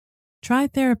Try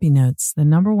Therapy Notes, the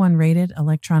 #1 rated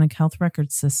electronic health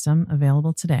record system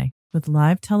available today. With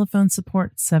live telephone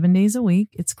support 7 days a week,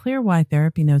 it's clear why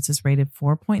Therapy Notes is rated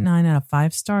 4.9 out of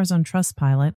 5 stars on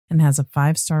Trustpilot and has a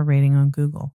 5-star rating on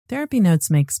Google. Therapy Notes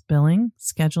makes billing,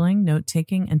 scheduling,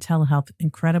 note-taking, and telehealth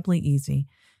incredibly easy.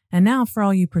 And now, for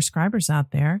all you prescribers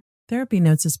out there, Therapy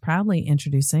Notes is proudly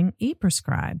introducing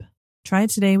ePrescribe. Try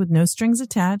it today with no strings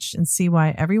attached and see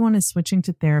why everyone is switching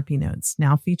to Therapy Notes,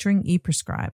 now featuring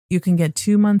ePrescribe. You can get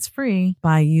 2 months free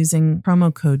by using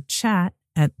promo code CHAT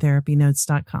at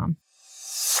therapynotes.com.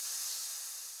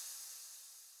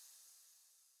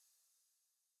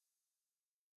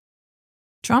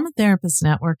 Trauma Therapist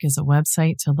Network is a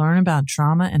website to learn about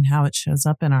trauma and how it shows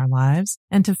up in our lives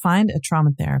and to find a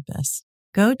trauma therapist.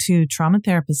 Go to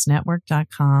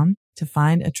traumatherapistnetwork.com to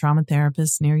find a trauma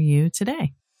therapist near you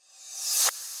today.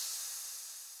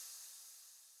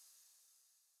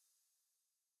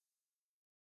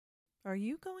 Are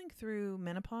you going through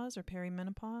menopause or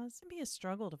perimenopause? It can be a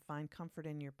struggle to find comfort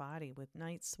in your body with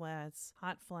night sweats,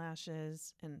 hot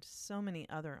flashes, and so many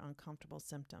other uncomfortable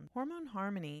symptoms. Hormone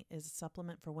Harmony is a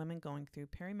supplement for women going through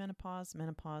perimenopause,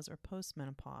 menopause, or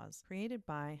postmenopause, created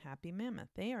by Happy Mammoth.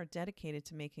 They are dedicated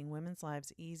to making women's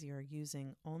lives easier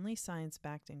using only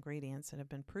science-backed ingredients that have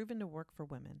been proven to work for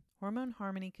women. Hormone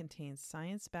Harmony contains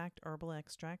science-backed herbal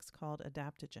extracts called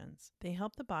adaptogens. They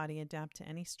help the body adapt to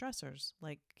any stressors,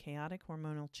 like chaotic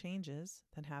hormonal changes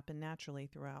that happen naturally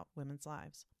throughout women's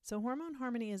lives. So Hormone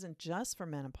Harmony isn't just for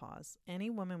menopause.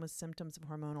 Any woman with symptoms of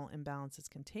hormonal imbalances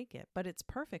can take it, but it's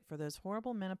perfect for those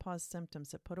horrible menopause symptoms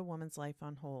that put a woman's life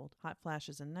on hold. Hot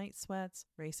flashes and night sweats,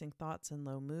 racing thoughts and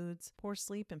low moods, poor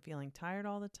sleep and feeling tired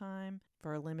all the time.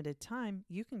 For a limited time,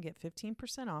 you can get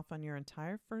 15% off on your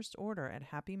entire first order at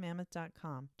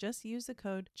happymammoth.com. Just use the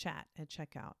code CHAT at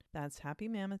checkout. That's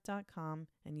happymammoth.com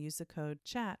and use the code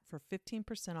CHAT for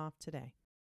 15% off today.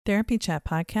 Therapy Chat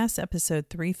Podcast, episode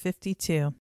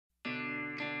 352.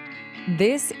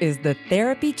 This is the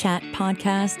Therapy Chat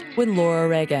Podcast with Laura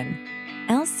Reagan,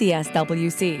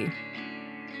 LCSWC.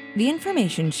 The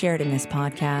information shared in this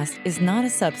podcast is not a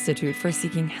substitute for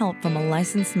seeking help from a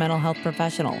licensed mental health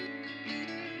professional.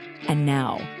 And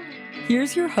now,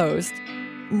 here's your host,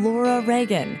 Laura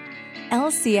Reagan,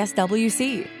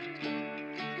 LCSWC.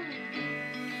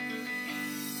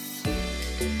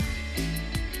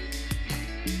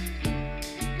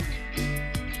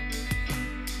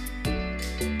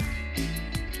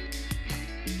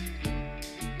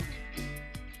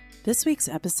 This week's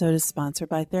episode is sponsored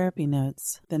by Therapy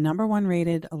Notes, the #1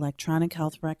 rated electronic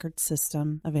health record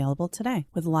system available today.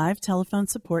 With live telephone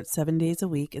support 7 days a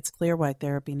week, it's clear why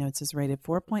Therapy Notes is rated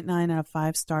 4.9 out of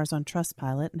 5 stars on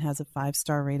Trustpilot and has a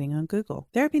 5-star rating on Google.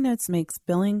 Therapy Notes makes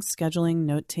billing, scheduling,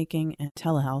 note-taking, and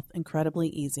telehealth incredibly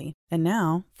easy. And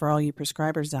now, for all you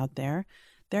prescribers out there,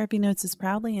 Therapy Notes is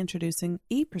proudly introducing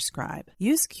ePrescribe.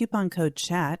 Use coupon code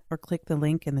CHAT or click the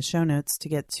link in the show notes to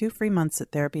get 2 free months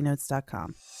at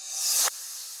therapynotes.com.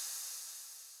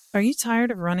 Are you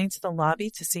tired of running to the lobby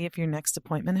to see if your next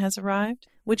appointment has arrived?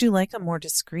 Would you like a more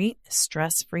discreet,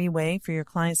 stress-free way for your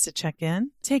clients to check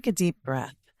in? Take a deep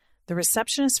breath. The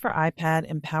Receptionist for iPad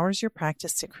empowers your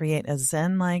practice to create a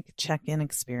Zen-like check-in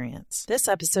experience. This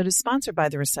episode is sponsored by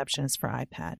the Receptionist for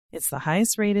iPad. It's the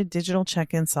highest-rated digital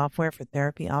check-in software for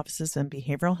therapy offices and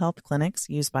behavioral health clinics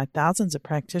used by thousands of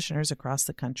practitioners across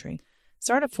the country.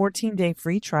 Start a 14-day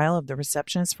free trial of the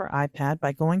Receptionist for iPad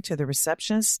by going to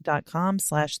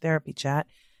thereceptionist.com/therapychat.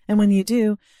 And when you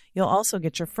do, you'll also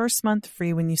get your first month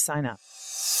free when you sign up.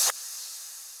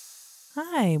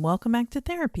 Hi, welcome back to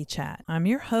Therapy Chat. I'm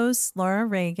your host, Laura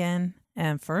Reagan.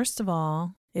 And first of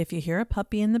all, if you hear a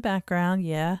puppy in the background,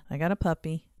 yeah, I got a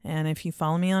puppy. And if you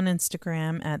follow me on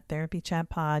Instagram at Therapy Chat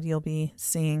Pod, you'll be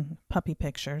seeing puppy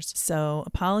pictures. So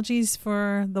apologies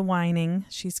for the whining.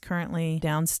 She's currently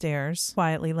downstairs,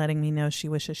 quietly letting me know she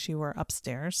wishes she were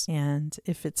upstairs. And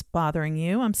if it's bothering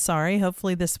you, I'm sorry.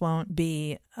 Hopefully this won't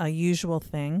be a usual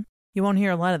thing. You won't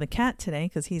hear a lot of the cat today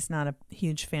because he's not a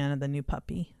huge fan of the new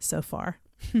puppy so far.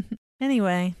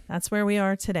 Anyway, that's where we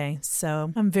are today.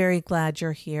 So I'm very glad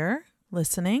you're here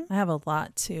listening. I have a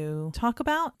lot to talk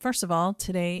about. First of all,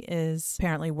 today is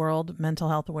apparently World Mental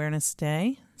Health Awareness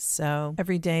Day. So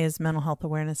every day is Mental Health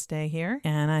Awareness Day here.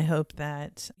 And I hope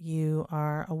that you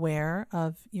are aware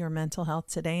of your mental health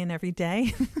today and every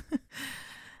day.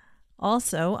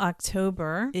 Also,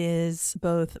 October is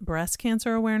both Breast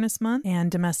Cancer Awareness Month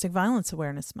and Domestic Violence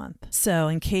Awareness Month. So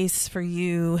in case for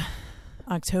you,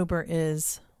 October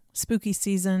is spooky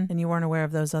season and you weren't aware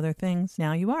of those other things,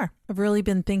 now you are. I've really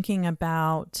been thinking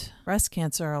about breast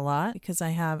cancer a lot because I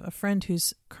have a friend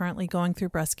who's currently going through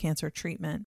breast cancer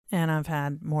treatment. And I've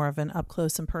had more of an up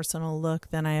close and personal look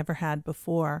than I ever had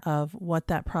before of what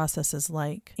that process is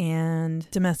like. And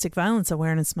Domestic Violence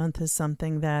Awareness Month is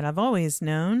something that I've always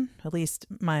known, at least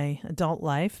my adult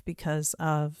life, because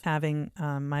of having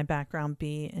my background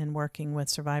be in working with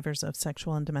survivors of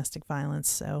sexual and domestic violence.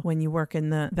 So when you work in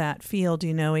that field,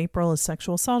 you know April is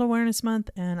Sexual Assault Awareness Month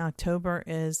and October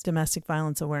is Domestic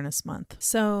Violence Awareness Month.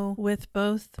 So with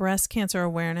both breast cancer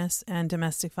awareness and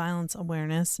domestic violence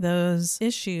awareness, those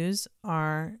issues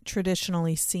are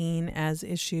traditionally seen as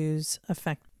issues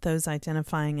affect those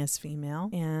identifying as female.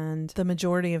 And the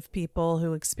majority of people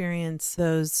who experience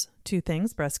those two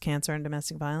things, breast cancer and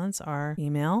domestic violence, are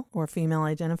female or female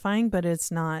identifying, but it's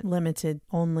not limited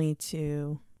only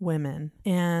to women.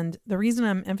 And the reason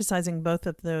I'm emphasizing both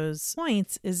of those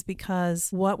points is because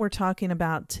what we're talking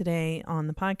about today on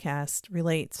the podcast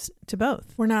relates to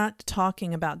both. We're not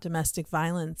talking about domestic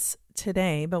violence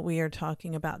today, but we are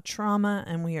talking about trauma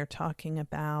and we are talking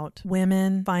about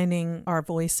women finding our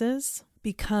voices,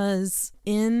 because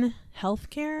in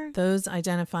healthcare, those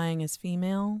identifying as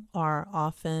female are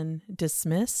often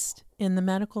dismissed in the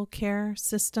medical care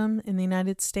system in the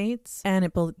United States. And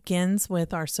it begins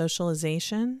with our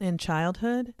socialization in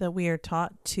childhood, that we are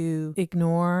taught to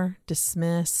ignore,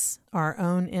 dismiss our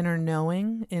own inner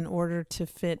knowing in order to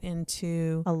fit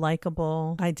into a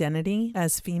likable identity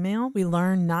as female. We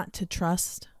learn not to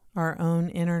trust our own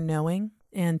inner knowing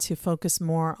and to focus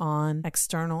more on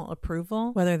external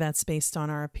approval, whether that's based on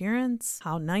our appearance,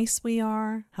 how nice we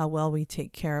are, how well we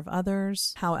take care of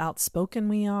others, how outspoken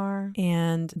we are,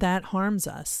 and that harms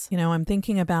us. You know, I'm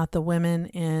thinking about the women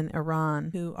in Iran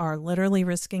who are literally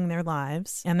risking their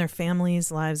lives and their families'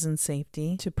 lives and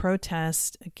safety to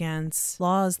protest against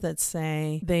laws that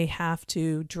say they have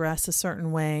to dress a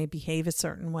certain way, behave a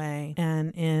certain way.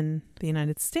 And in the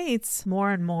United States,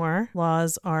 more and more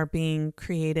laws are being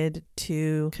created to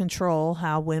control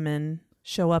how women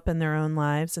show up in their own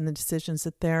lives and the decisions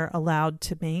that they're allowed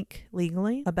to make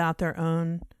legally about their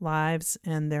own lives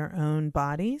and their own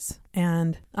bodies.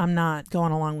 And I'm not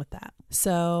going along with that.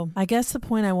 So I guess the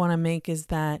point I want to make is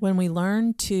that when we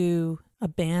learn to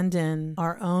abandon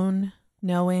our own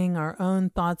knowing, our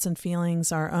own thoughts and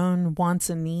feelings, our own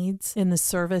wants and needs in the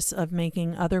service of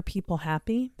making other people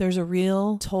happy, there's a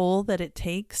real toll that it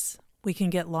takes. We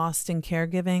can get lost in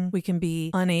caregiving. We can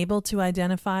be unable to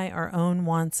identify our own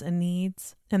wants and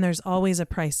needs. And there's always a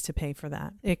price to pay for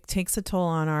that. It takes a toll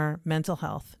on our mental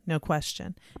health, no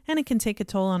question. And it can take a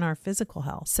toll on our physical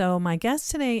health. So my guest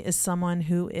today is someone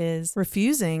who is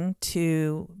refusing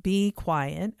to be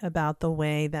quiet about the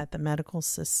way that the medical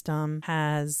system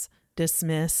has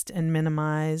dismissed and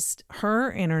minimized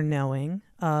her inner knowing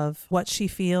of what she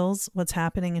feels, what's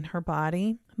happening in her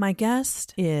body. My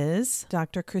guest is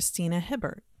Dr. Christina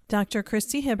Hibbert. Dr.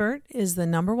 Christy Hibbert is the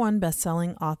 #1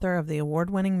 best-selling author of the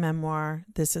award-winning memoir,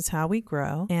 This Is How We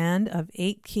Grow, and of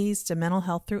 8 Keys to Mental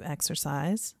Health Through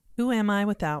Exercise, Who Am I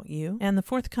Without You, and the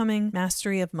forthcoming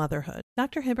Mastery of Motherhood.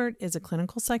 Dr. Hibbert is a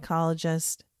clinical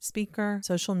psychologist, speaker,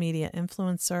 social media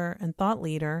influencer, and thought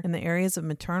leader in the areas of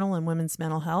maternal and women's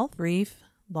mental health, grief,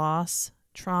 loss,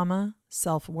 trauma,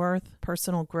 self-worth,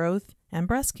 personal growth, and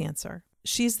breast cancer.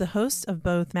 She's the host of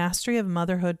both Mastery of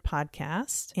Motherhood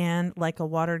podcast and Like a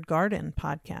Watered Garden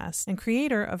podcast, and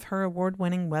creator of her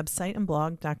award-winning website and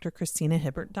blog,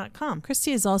 drchristinahibbert.com.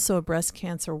 Christy is also a breast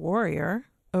cancer warrior,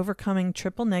 overcoming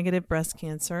triple-negative breast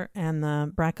cancer and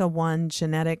the BRCA1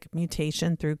 genetic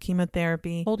mutation through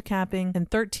chemotherapy, cold capping,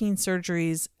 and 13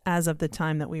 surgeries as of the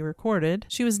time that we recorded.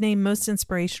 She was named Most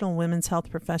Inspirational Women's Health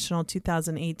Professional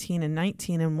 2018 and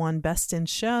 19 and won Best in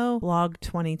Show Blog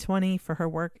 2020 for her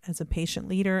work as a patient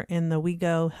leader in the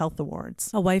WeGo Health Awards.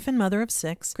 A wife and mother of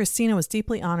 6, Christina was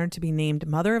deeply honored to be named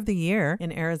Mother of the Year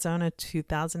in Arizona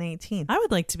 2018. I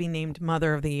would like to be named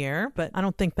Mother of the Year, but I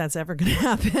don't think that's ever going to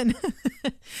happen.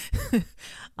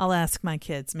 I'll ask my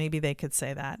kids. Maybe they could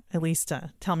say that, at least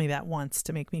tell me that once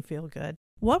to make me feel good.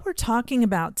 What we're talking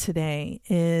about today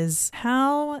is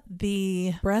how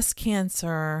the breast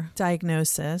cancer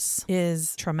diagnosis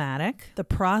is traumatic. The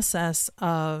process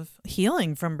of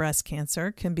healing from breast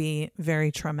cancer can be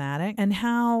very traumatic, and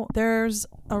how there's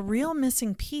a real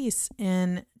missing piece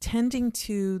in tending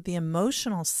to the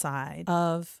emotional side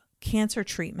of cancer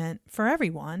treatment for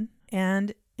everyone,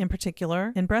 and in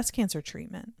particular in breast cancer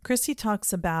treatment. Christy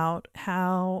talks about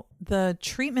how the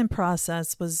treatment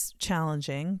process was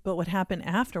challenging, but what happened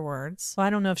afterwards, well,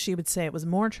 I don't know if she would say it was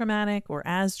more traumatic or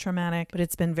as traumatic, but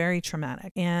it's been very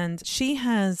traumatic. And she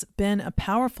has been a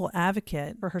powerful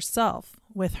advocate for herself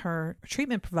with her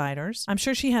treatment providers. I'm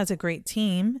sure she has a great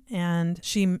team and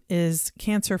she is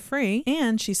cancer-free,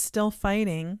 and she's still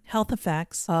fighting health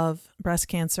effects of breast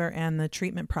cancer and the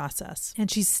treatment process.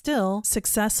 And she's still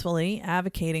successfully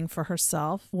advocating for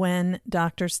herself when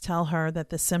doctors tell her that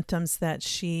the symptoms that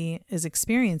she is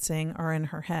experiencing are in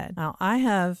her head. Now, I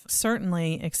have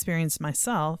certainly experienced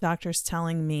myself doctors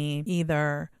telling me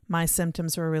either my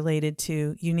symptoms were related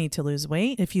to you need to lose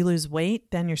weight. If you lose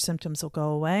weight, then your symptoms will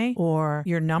go away, or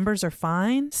your numbers are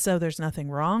fine, so there's nothing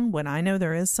wrong, when I know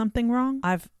there is something wrong.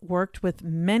 I've worked with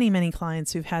many, many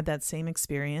clients who've had that same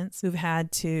experience, who've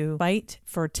had to fight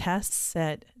for tests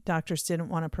that doctors didn't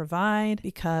want to provide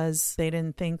because they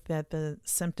didn't think that the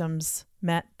symptoms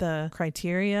met the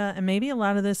criteria. And maybe a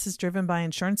lot of this is driven by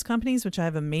insurance companies, which I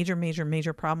have a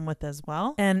major problem with as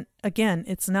well. And again,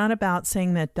 it's not about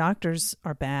saying that doctors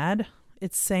are bad.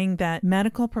 It's saying that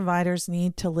medical providers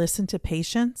need to listen to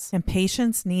patients, and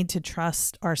patients need to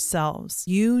trust ourselves.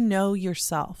 You know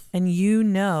yourself, and you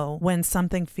know when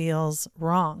something feels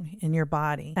wrong in your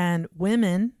body. And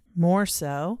women, more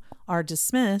so, are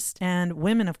dismissed, and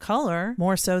women of color,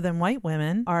 more so than white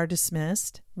women, are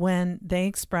dismissed when they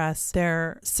express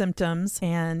their symptoms,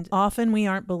 and often we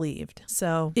aren't believed.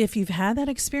 So if you've had that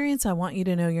experience, I want you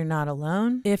to know you're not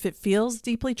alone. If it feels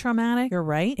deeply traumatic, you're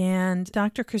right. And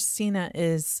Dr. Christina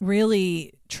is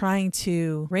really trying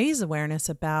to raise awareness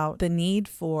about the need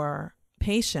for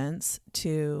patients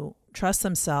to trust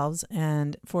themselves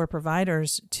and for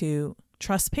providers to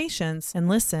trust patients and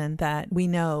listen, that we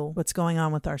know what's going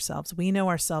on with ourselves. We know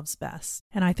ourselves best.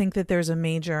 And I think that there's a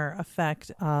major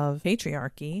effect of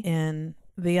patriarchy in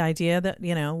the idea that,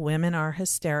 you know, women are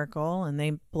hysterical and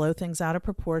they blow things out of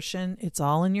proportion. It's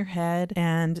all in your head.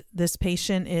 And this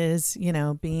patient is, you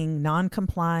know, being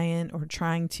non-compliant or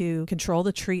trying to control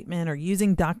the treatment or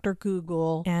using Dr.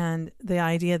 Google. And the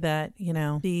idea that, you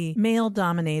know, the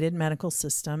male-dominated medical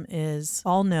system is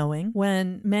all-knowing,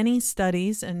 when many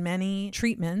studies and many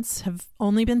treatments have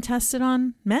only been tested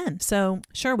on men. So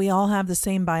sure, we all have the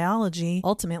same biology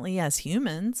ultimately as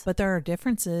humans, but there are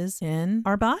differences in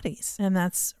our bodies, and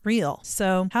that's real.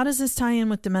 So how does this tie in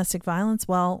with domestic violence?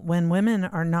 Well, when women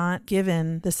are not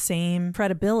given the same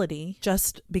credibility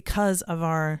just because of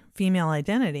our female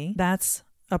identity, that's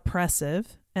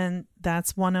oppressive. And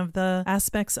that's one of the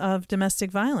aspects of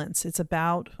domestic violence. It's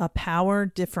about a power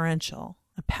differential,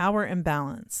 a power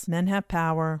imbalance. Men have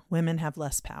power, women have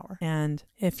less power. And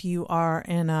if you are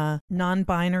in a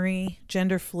non-binary,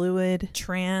 gender fluid,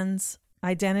 trans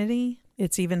identity,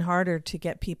 it's even harder to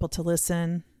get people to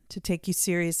listen, to take you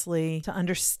seriously, to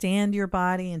understand your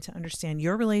body and to understand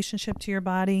your relationship to your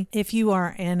body. If you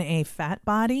are in a fat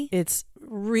body, it's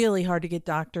really hard to get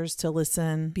doctors to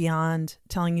listen beyond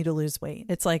telling you to lose weight.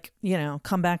 It's like, you know,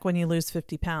 come back when you lose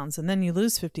 50 pounds, and then you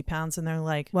lose 50 pounds and they're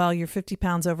like, well, you're 50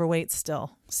 pounds overweight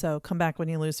still, so come back when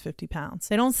you lose 50 pounds.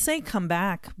 They don't say come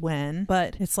back when,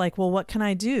 but it's like, well, what can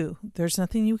I do? There's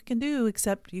nothing you can do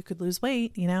except you could lose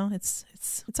weight. You know, it's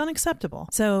unacceptable.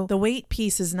 So the weight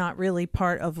piece is not really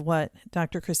part of what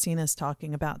Dr. Christina is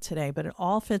talking about today, but it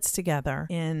all fits together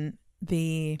in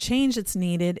the change that's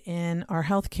needed in our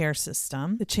healthcare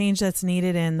system, the change that's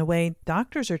needed in the way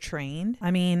doctors are trained.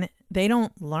 I mean, they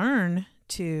don't learn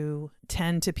to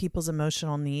tend to people's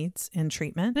emotional needs in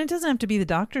treatment. And it doesn't have to be the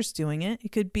doctors doing it.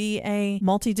 It could be a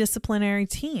multidisciplinary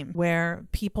team where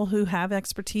people who have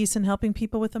expertise in helping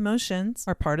people with emotions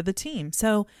are part of the team.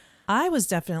 So I was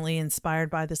definitely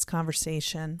inspired by this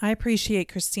conversation. I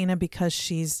appreciate Christina because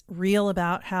she's real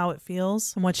about how it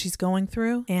feels and what she's going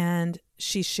through, and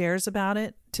she shares about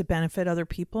it to benefit other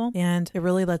people, and it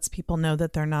really lets people know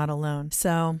that they're not alone.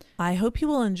 So I hope you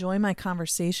will enjoy my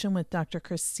conversation with Dr.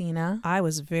 Christina. I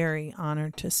was very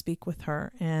honored to speak with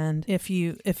her, and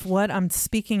if what I'm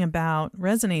speaking about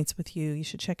resonates with you, you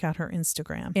should check out her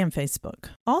Instagram and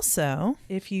Facebook. Also,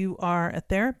 if you are a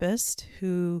therapist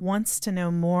who wants to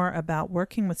know more about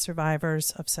working with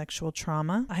survivors of sexual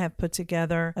trauma, I have put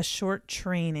together a short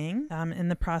training. I'm in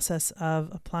the process of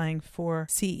applying for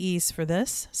CEs for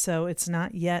this, so it's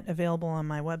not yet available on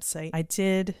my website. I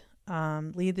did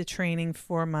lead the training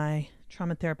for my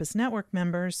Trauma Therapist Network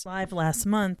members live last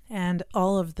month, and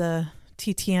all of the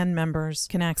TTN members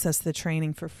can access the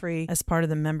training for free as part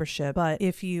of the membership. But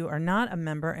if you are not a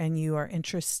member and you are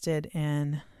interested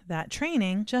in that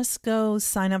training, just go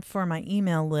sign up for my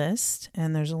email list,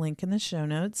 and there's a link in the show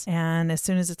notes. And as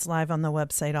soon as it's live on the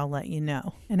website, I'll let you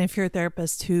know. And if you're a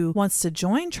therapist who wants to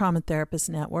join Trauma Therapist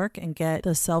Network and get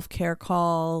the self-care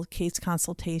call, case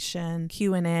consultation,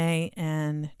 Q&A,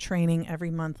 and training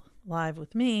every month live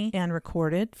with me and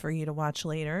recorded for you to watch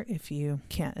later if you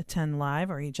can't attend live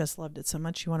or you just loved it so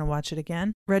much you want to watch it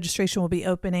again. Registration will be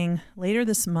opening later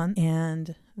this month,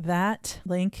 and that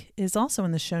link is also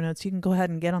in the show notes. You can go ahead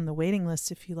and get on the waiting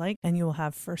list if you like, and you will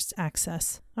have first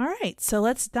access. All right, so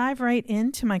let's dive right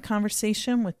into my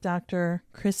conversation with Dr.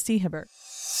 Christy Hibbert.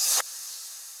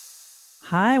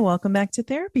 Hi, welcome back to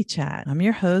Therapy Chat. I'm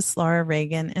your host, Laura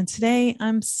Reagan, and today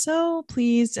I'm so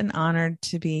pleased and honored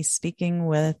to be speaking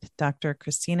with Dr.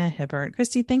 Christina Hibbert.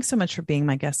 Christy, thanks so much for being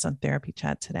my guest on Therapy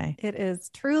Chat today. It is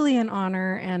truly an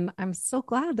honor, and I'm so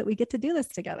glad that we get to do this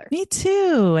together. Me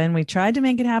too. And we tried to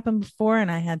make it happen before,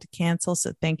 and I had to cancel,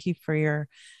 so thank you for your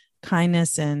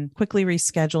kindness and quickly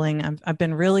rescheduling. I've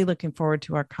been really looking forward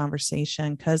to our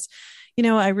conversation because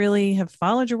I really have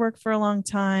followed your work for a long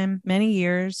time, many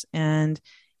years, and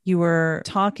you were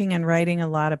talking and writing a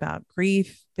lot about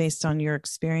grief based on your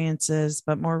experiences.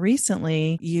 But more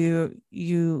recently,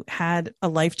 you had a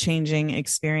life-changing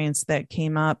experience that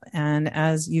came up. And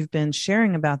as you've been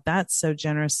sharing about that so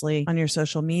generously on your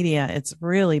social media, it's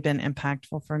really been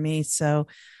impactful for me. So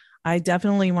I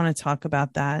definitely want to talk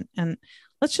about that. And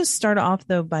let's just start off,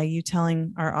 though, by you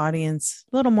telling our audience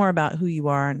a little more about who you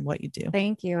are and what you do.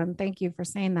 Thank you. And thank you for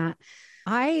saying that.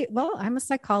 I'm a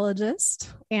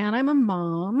psychologist and I'm a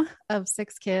mom of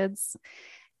 6 kids.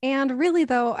 And really,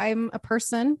 though, I'm a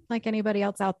person like anybody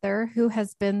else out there who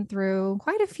has been through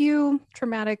quite a few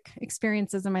traumatic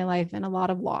experiences in my life and a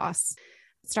lot of loss.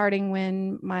 Starting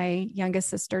when my youngest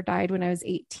sister died when I was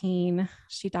 18.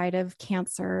 She died of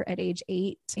cancer at age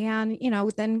 8. And,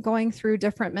 then going through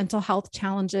different mental health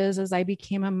challenges as I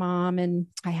became a mom, and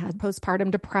I had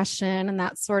postpartum depression, and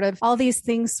that sort of, all these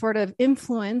things sort of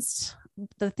influenced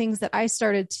the things that I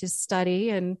started to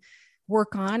study and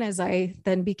work on as I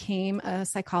then became a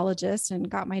psychologist and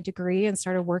got my degree and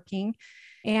started working.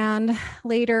 And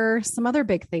later, some other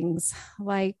big things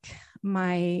like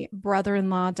my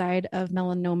brother-in-law died of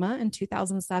melanoma in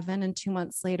 2007. And 2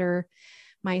 months later,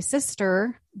 my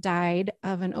sister died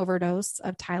of an overdose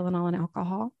of Tylenol and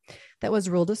alcohol that was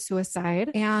ruled a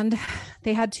suicide. And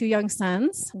they had 2 young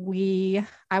sons.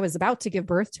 I was about to give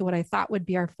birth to what I thought would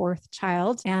be our 4th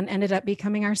child and ended up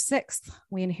becoming our 6th.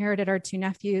 We inherited our 2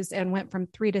 nephews and went from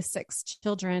 3 to 6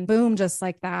 children. Boom, just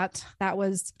like that. That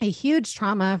was a huge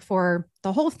trauma for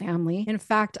the whole family. In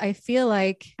fact, I feel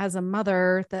like as a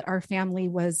mother that our family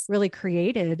was really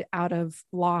created out of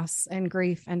loss and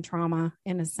grief and trauma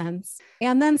in a sense.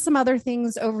 And then some other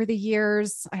things over the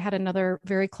years. I had another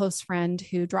very close friend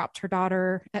who dropped her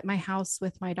daughter at my house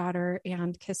with my daughter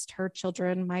and kissed her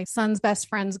children, my son's best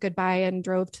friends, goodbye, and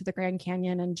drove to the Grand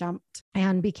Canyon and jumped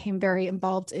and became very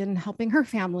involved in helping her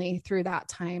family through that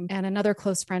time. And another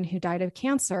close friend who died of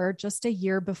cancer just a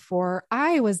year before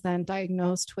I was then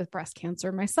diagnosed with breast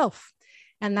cancer myself.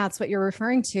 And that's what you're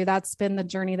referring to. That's been the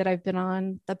journey that I've been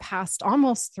on the past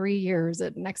almost 3 years.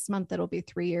 Next month, it'll be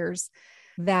 3 years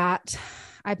that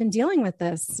I've been dealing with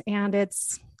this, and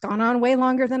it's gone on way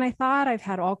longer than I thought. I've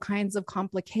had all kinds of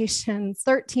complications,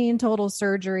 13 total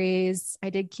surgeries. I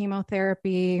did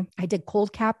chemotherapy. I did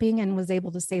cold capping and was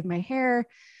able to save my hair,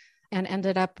 and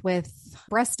ended up with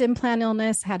breast implant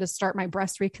illness, had to start my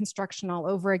breast reconstruction all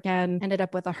over again, ended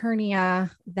up with a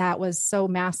hernia that was so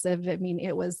massive. I mean,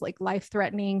 it was like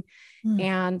life-threatening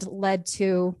and led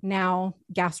to now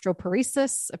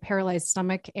gastroparesis, a paralyzed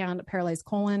stomach and a paralyzed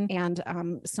colon. And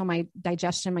so my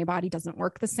digestion, my body doesn't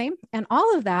work the same. And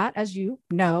all of that, as you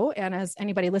know, and as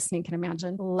anybody listening can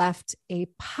imagine, left a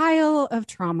pile of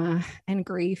trauma and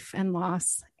grief and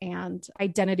loss and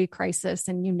identity crisis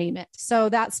and you name it. So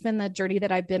that's been the journey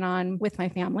that I've been on with my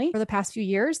family for the past few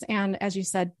years. And as you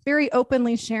said, very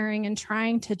openly sharing and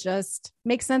trying to just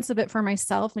make sense of it for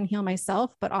myself and heal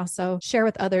myself, but also share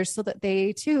with others so that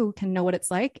they too can know what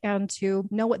it's like and to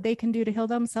know what they can do to heal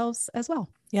themselves as well.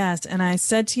 Yes. And I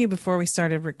said to you before we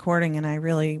started recording, and I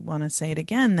really want to say it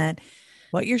again, that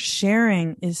what you're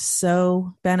sharing is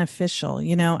so beneficial.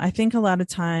 I think a lot of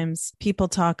times people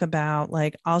talk about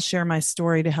like, I'll share my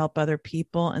story to help other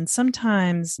people. And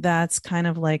sometimes that's kind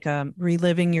of like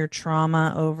reliving your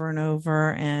trauma over and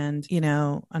over. And,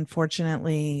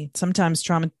 unfortunately, sometimes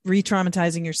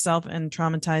re-traumatizing yourself and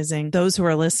traumatizing those who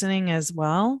are listening as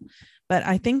well. But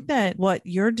I think that what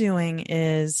you're doing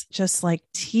is just like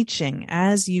teaching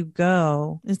as you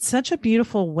go. It's such a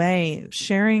beautiful way,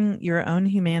 sharing your own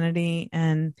humanity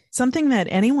and something that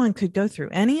anyone could go through.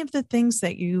 Any of the things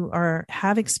that you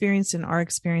have experienced and are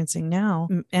experiencing now,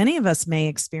 any of us may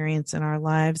experience in our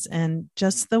lives. And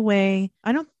just the way,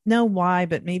 I don't know why,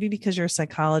 but maybe because you're a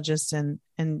psychologist and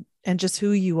and just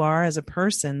who you are as a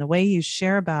person, the way you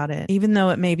share about it, even though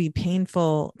it may be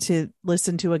painful to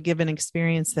listen to a given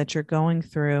experience that you're going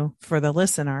through for the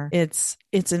listener, it's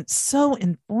so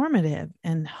informative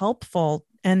and helpful.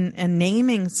 And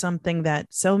naming something that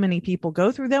so many people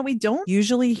go through that we don't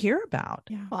usually hear about.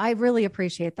 Yeah. Well, I really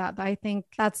appreciate that. I think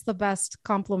that's the best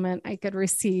compliment I could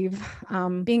receive.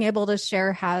 Being able to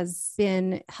share has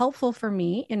been helpful for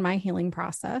me in my healing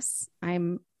process.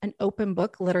 I'm an open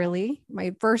book, literally.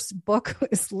 My first book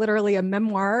is literally a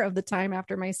memoir of the time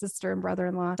after my sister and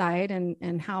brother-in-law died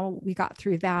and how we got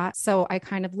through that. So I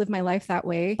kind of live my life that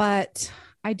way. But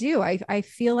I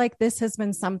feel like this has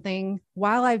been something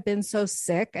while I've been so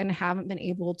sick and haven't been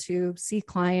able to see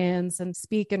clients and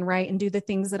speak and write and do the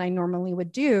things that I normally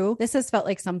would do. This has felt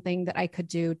like something that I could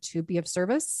do to be of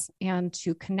service and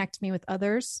to connect me with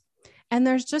others. And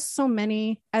there's just so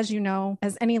many, as you know,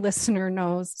 as any listener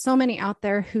knows, so many out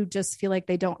there who just feel like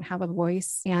they don't have a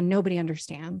voice and nobody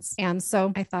understands. And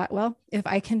so I thought, well, if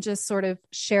I can just sort of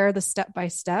share the step by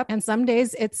step, and some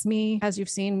days it's me, as you've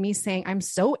seen me saying, I'm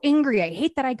so angry. I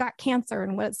hate that I got cancer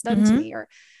and what it's done to me. Or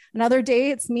another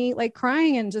day it's me like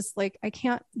crying and just like, I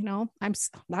can't,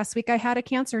 last week I had a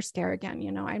cancer scare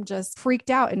again, I'm just freaked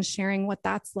out and sharing what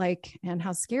that's like and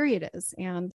how scary it is.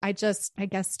 And I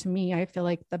guess to me, I feel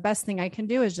like the best thing I can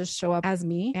do is just show up as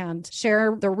me and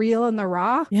share the real and the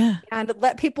raw and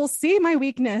let people see my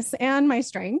weakness and my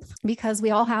strength, because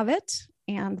we all have it.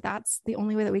 And that's the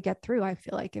only way that we get through. I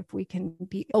feel like if we can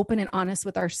be open and honest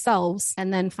with ourselves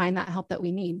and then find that help that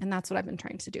we need. And that's what I've been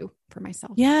trying to do for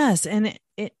myself. Yes. And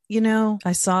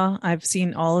I've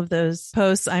seen all of those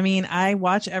posts. I mean, I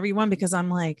watch everyone because I'm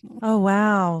like, oh,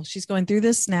 wow, she's going through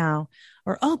this now.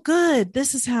 Or, oh, good,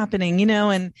 this is happening,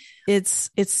 and it's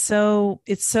so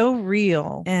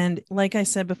real. And like I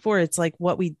said before, it's like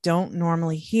what we don't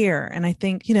normally hear. And I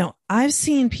think, I've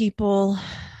seen people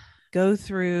go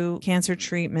through cancer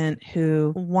treatment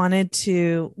who wanted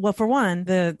to, well, for one,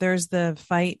 there's the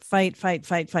fight,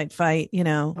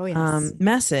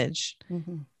 message.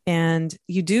 Mm-hmm. And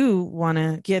you do want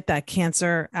to get that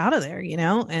cancer out of there,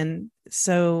 and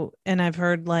so, and I've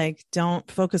heard like, don't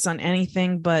focus on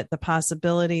anything but the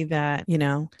possibility that,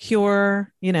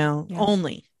 cure,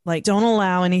 only, like, don't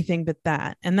allow anything but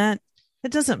that. And that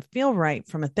doesn't feel right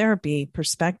from a therapy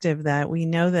perspective, that we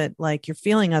know that like you're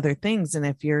feeling other things. And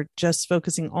if you're just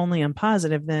focusing only on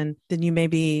positive, then you may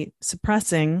be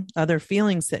suppressing other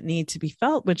feelings that need to be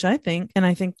felt, which I think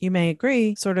you may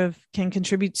agree, sort of can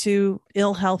contribute to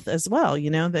ill health as well.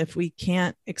 That if we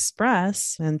can't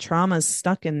express and trauma's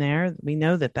stuck in there, we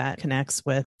know that connects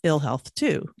with ill health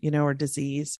too, or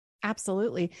disease.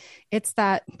 Absolutely. It's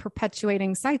that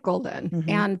perpetuating cycle then. Mm-hmm.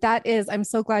 And that is, I'm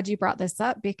so glad you brought this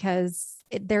up, because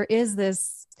there is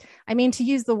this, to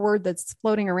use the word that's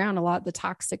floating around a lot, the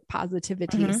toxic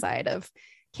positivity side of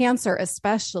cancer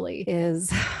especially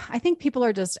is, I think people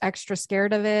are just extra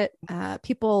scared of it.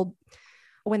 People,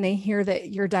 when they hear that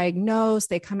you're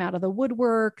diagnosed, they come out of the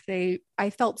woodwork. I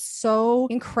felt so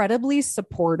incredibly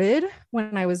supported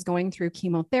when I was going through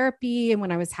chemotherapy and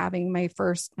when I was having my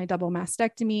double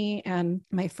mastectomy and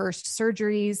my first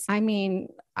surgeries.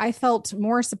 I felt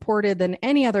more supported than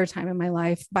any other time in my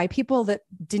life by people that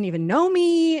didn't even know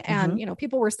me. And,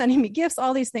 people were sending me gifts,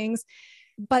 all these things.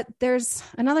 But there's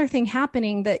another thing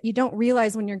happening that you don't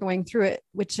realize when you're going through it,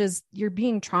 which is you're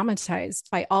being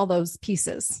traumatized by all those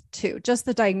pieces too. Just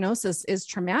the diagnosis is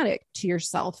traumatic to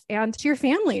yourself and to your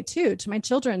family too, to my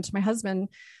children, to my husband,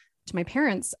 to my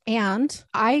parents. And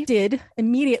I did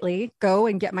immediately go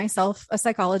and get myself a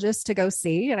psychologist to go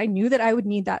see. And I knew that I would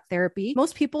need that therapy.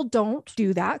 Most people don't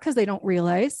do that because they don't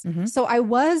realize. Mm-hmm. So I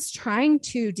was trying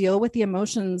to deal with the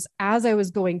emotions as I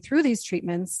was going through these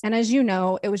treatments. And as you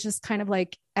know, it was just kind of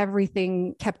like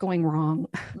everything kept going wrong.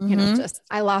 Mm-hmm.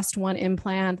 I lost one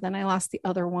implant, then I lost the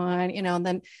other one, and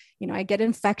then, I get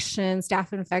infections,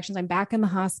 staph infections. I'm back in the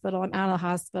hospital. I'm out of the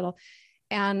hospital.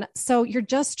 And so you're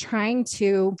just trying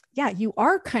to, you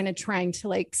are kind of trying to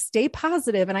like stay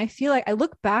positive. And I feel like I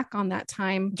look back on that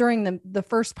time during the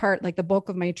first part, like the bulk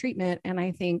of my treatment. And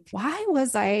I think, why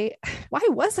was I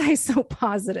so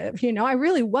positive? I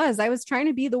really was. I was trying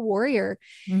to be the warrior.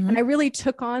 Mm-hmm. And I really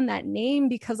took on that name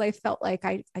because I felt like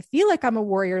I feel like I'm a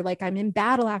warrior, like I'm in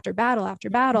battle after battle after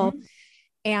battle. Mm-hmm.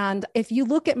 And if you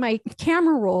look at my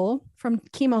camera roll from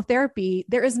chemotherapy,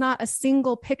 there is not a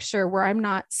single picture where I'm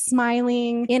not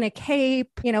smiling in a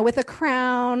cape, with a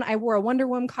crown. I wore a Wonder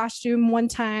Woman costume one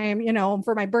time,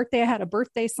 for my birthday, I had a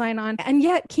birthday sign on. And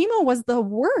yet chemo was the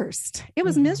worst. It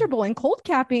was miserable. And cold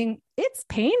capping, it's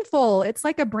painful. It's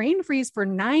like a brain freeze for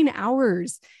 9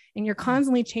 hours. And you're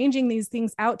constantly changing these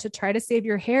things out to try to save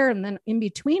your hair. And then in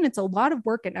between, it's a lot of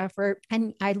work and effort.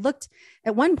 And I looked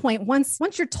at one point, once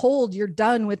you're told you're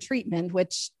done with treatment,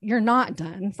 which you're not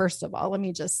done, first of all, let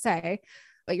me just say,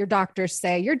 but your doctors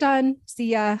say you're done,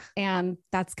 see ya. And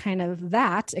that's kind of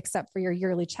that, except for your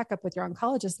yearly checkup with your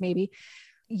oncologist, maybe.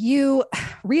 You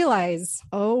realize,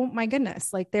 oh my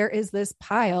goodness, like there is this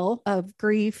pile of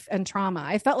grief and trauma.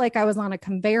 I felt like I was on a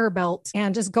conveyor belt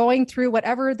and just going through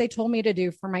whatever they told me to do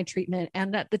for my treatment.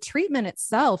 And that the treatment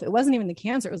itself, it wasn't even the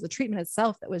cancer, it was the treatment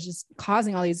itself that was just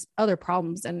causing all these other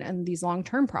problems and these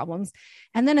long-term problems.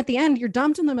 And then at the end, you're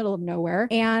dumped in the middle of nowhere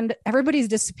and everybody's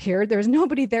disappeared. There's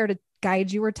nobody there to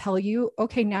guide you or tell you,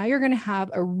 okay, now you're going to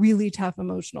have a really tough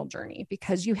emotional journey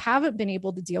because you haven't been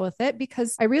able to deal with it,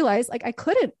 because I realized like I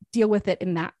couldn't deal with it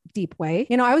in that deep way.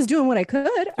 I was doing what I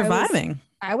could.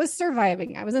 I was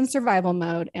surviving. I was in survival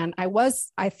mode. And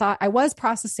I thought I was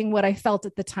processing what I felt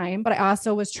at the time, but I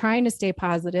also was trying to stay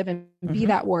positive and be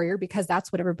that warrior because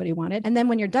that's what everybody wanted. And then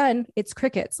when you're done, it's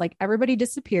crickets. Like everybody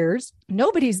disappears.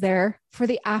 Nobody's there for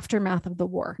the aftermath of the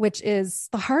war, which is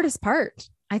the hardest part.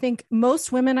 I think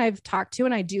most women I've talked to,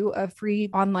 and I do a free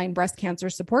online breast cancer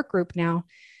support group now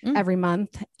every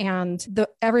month. And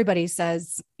everybody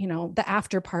says, the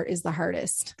after part is the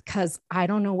hardest because I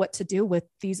don't know what to do with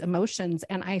these emotions.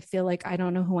 And I feel like I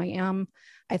don't know who I am.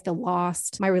 I feel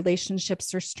lost. My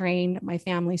relationships are strained. My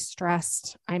family's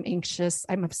stressed. I'm anxious.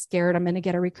 I'm scared. I'm going to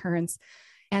get a recurrence.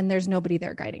 And there's nobody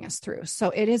there guiding us through.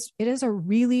 So it is a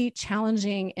really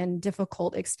challenging and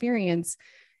difficult experience.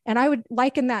 And I would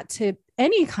liken that to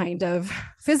any kind of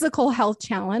physical health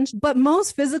challenge, but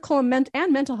most physical and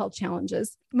mental health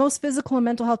challenges,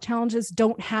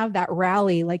 don't have that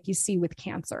rally like you see with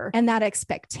cancer and that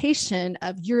expectation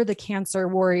of you're the cancer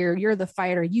warrior, you're the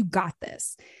fighter, you got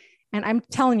this. And I'm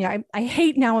telling you, I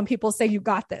hate now when people say you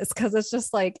got this, because it's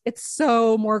just like, it's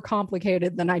so more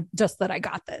complicated than that I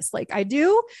got this. Like I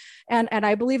do. And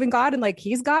I believe in God and like,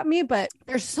 he's got me, but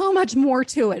there's so much more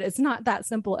to it. It's not that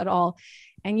simple at all.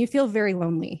 And you feel very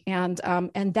lonely. And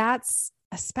that's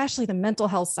especially the mental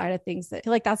health side of things. That I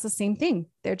feel like that's the same thing.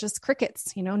 They're just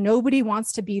crickets. Nobody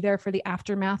wants to be there for the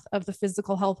aftermath of the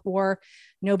physical health war.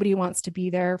 Nobody wants to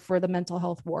be there for the mental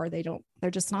health war.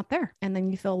 They're just not there. And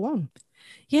then you feel alone.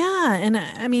 Yeah. And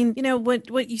I mean,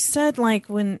 what you said, like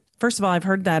first of all, I've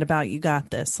heard that about you got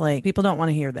this, like people don't want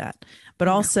to hear that, but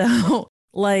also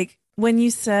like, when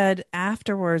you said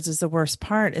afterwards is the worst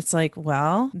part, it's like,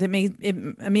 well,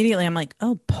 immediately I'm like,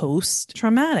 oh,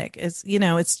 post-traumatic.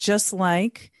 It's just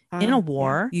like in a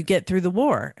war, you get through the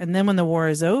war. And then when the war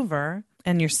is over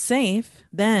and you're safe,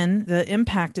 then the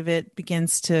impact of it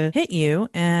begins to hit you.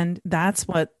 And that's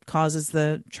what causes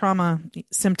the trauma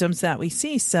symptoms that we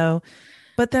see. So,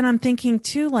 but then I'm thinking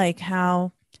too, like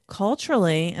how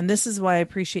culturally, and this is why I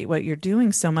appreciate what you're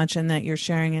doing so much and that you're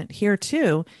sharing it here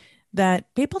too,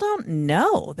 that people don't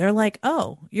know. They're like,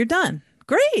 oh, you're done.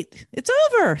 Great. It's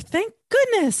over. Thank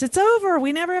goodness it's over.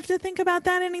 We never have to think about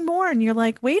that anymore. And you're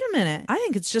like, wait a minute. I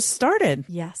think it's just started.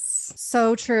 Yes.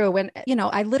 So true. When,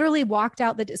 I literally walked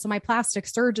out so my plastic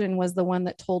surgeon was the one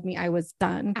that told me I was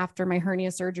done after my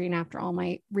hernia surgery and after all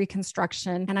my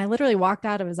reconstruction. And I literally walked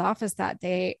out of his office that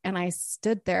day and I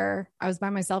stood there. I was by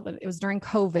myself. It was during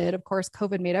COVID. Of course,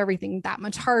 COVID made everything that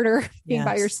much harder being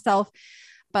by yourself.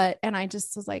 And I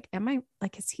just was like,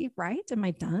 is he right? Am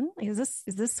I done? Is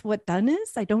this what done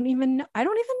is? I don't even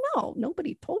know.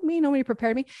 Nobody told me, nobody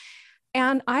prepared me.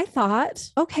 And I thought,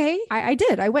 okay, I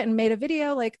did. I went and made a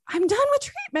video like, I'm done with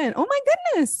treatment. Oh my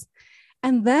goodness.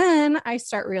 And then I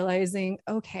start realizing,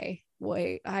 okay,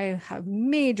 wait, I have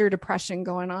major depression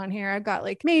going on here. I've got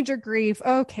like major grief.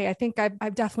 Okay. I think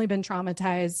I've definitely been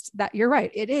traumatized. That you're right.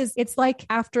 It's like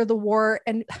after the war,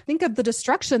 and think of the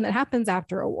destruction that happens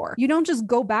after a war. You don't just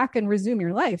go back and resume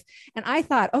your life. And I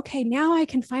thought, okay, now I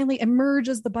can finally emerge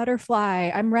as the butterfly.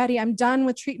 I'm ready. I'm done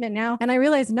with treatment now. And I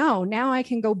realized, no, now I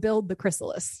can go build the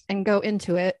chrysalis and go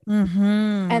into it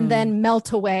and then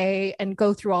melt away and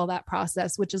go through all that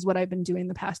process, which is what I've been doing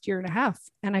the past year and a half.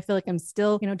 And I feel like I'm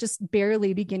still, just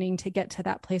barely beginning to get to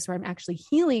that place where I'm actually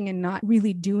healing and not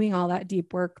really doing all that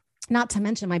deep work. Not to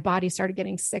mention my body started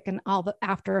getting sick and all the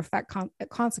after effect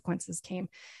consequences came.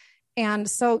 And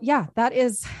so, yeah, that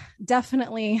is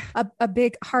definitely a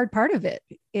big, hard part of it,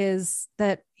 is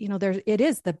that, it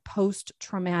is the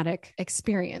post-traumatic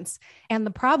experience. And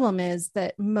the problem is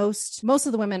that most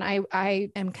of the women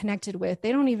I am connected with,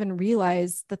 they don't even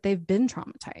realize that they've been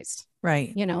traumatized.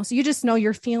 Right. So you just know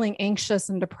you're feeling anxious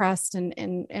and depressed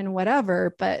and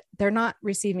whatever, but they're not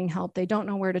receiving help. They don't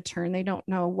know where to turn. They don't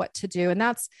know what to do. And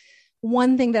that's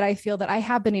one thing that I feel that I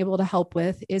have been able to help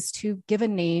with, is to give a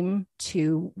name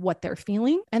to what they're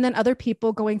feeling. And then other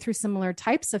people going through similar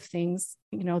types of things,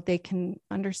 they can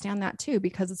understand that too,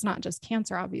 because it's not just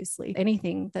cancer, obviously.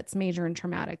 Anything that's major and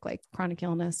traumatic, like chronic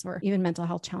illness or even mental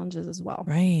health challenges as well.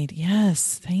 Right.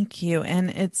 Yes. Thank you.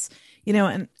 And it's,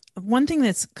 and one thing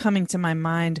that's coming to my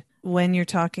mind when you're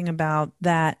talking about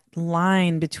that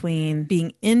line between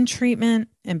being in treatment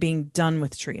and being done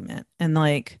with treatment, and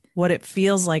like what it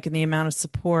feels like in the amount of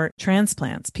support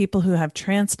transplants, people who have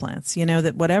transplants,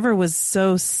 that whatever was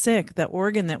so sick, that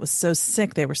organ that was so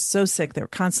sick, they were so sick, they were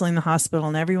constantly in the hospital,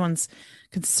 and everyone's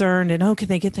concerned, and can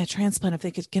they get that transplant? If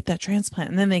they could get that transplant,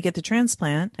 and then they get the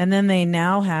transplant, and then they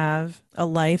now have a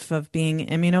life of being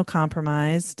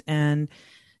immunocompromised and,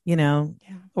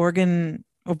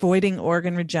 avoiding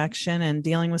organ rejection and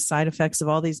dealing with side effects of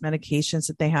all these medications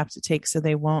that they have to take so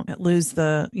they won't lose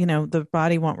the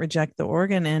body won't reject the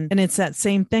organ. And it's that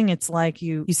same thing. It's like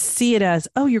you see it as,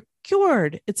 oh, you're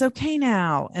cured, it's okay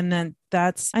now. And then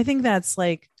I think that's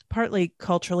like partly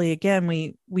culturally, again,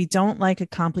 we don't like a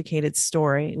complicated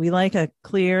story. We like a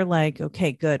clear, like,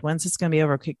 okay, good. When's this going to be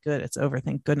over? Okay, good. It's over.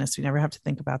 Thank goodness. We never have to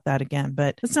think about that again.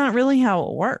 But it's not really how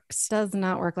it works. It does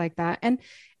not work like that. And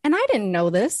I didn't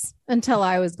know this until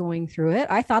I was going through it.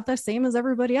 I thought the same as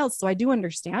everybody else. So I do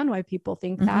understand why people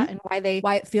think that, and why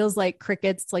it feels like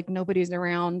crickets, like nobody's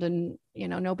around and,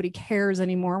 nobody cares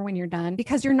anymore when you're done,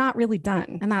 because you're not really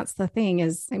done. And that's the thing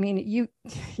is, I mean,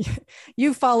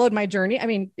 you followed my journey. I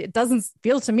mean, it doesn't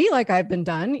feel to me like I've been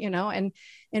done, and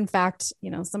in fact,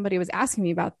 somebody was asking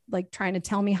me about like trying to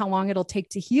tell me how long it'll take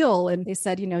to heal. And they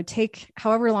said, take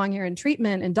however long you're in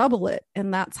treatment and double it.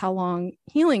 And that's how long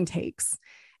healing takes.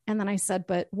 And then I said,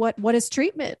 but what is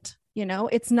treatment?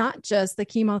 It's not just the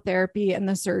chemotherapy and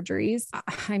the surgeries.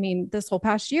 I mean, this whole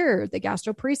past year, the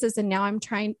gastroparesis, and now I'm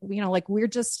trying,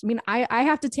 I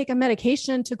have to take a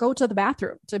medication to go to the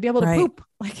bathroom, to be able to poop.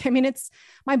 Like, I mean,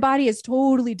 my body is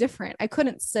totally different. I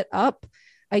couldn't sit up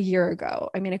a year ago.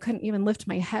 I mean, I couldn't even lift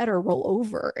my head or roll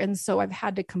over. And so I've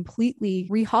had to completely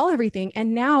rehaul everything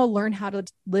and now learn how to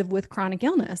live with chronic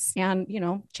illness and,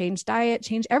 change diet,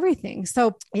 change everything.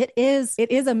 So it is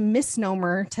a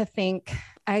misnomer to think,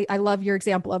 I love your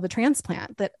example of a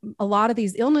transplant, that a lot of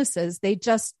these illnesses, they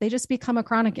just become a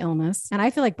chronic illness. And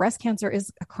I feel like breast cancer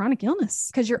is a chronic illness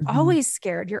because you're always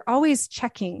scared. You're always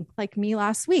checking, like me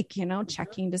last week,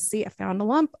 checking to see, I found a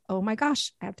lump. Oh my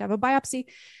gosh, I have to have a biopsy.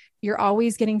 You're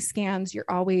always getting scans. You're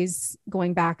always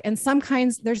going back. And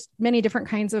there's many different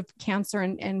kinds of cancer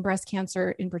and breast cancer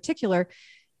in particular.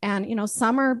 And,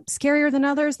 some are scarier than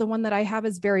others. The one that I have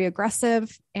is very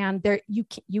aggressive, and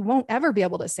you won't ever be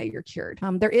able to say you're cured.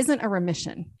 There isn't a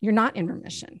remission. You're not in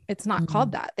remission. It's not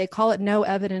called that. They call it no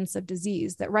evidence of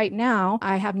disease. That right now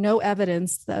I have no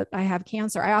evidence that I have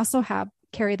cancer. I also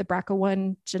carry the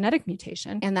BRCA1 genetic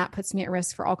mutation, and that puts me at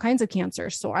risk for all kinds of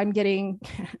cancers. So I'm getting,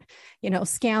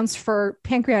 scans for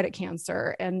pancreatic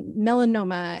cancer and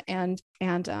melanoma and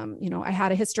I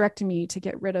had a hysterectomy to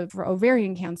get rid of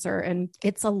ovarian cancer, and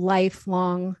it's a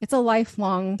lifelong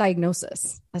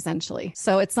diagnosis essentially.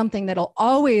 So it's something that'll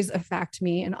always affect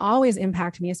me and always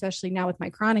impact me, especially now with my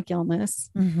chronic illness.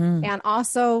 And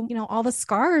also, all the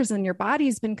scars in your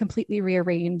body's been completely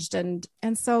rearranged. And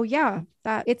so, yeah,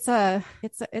 that it's a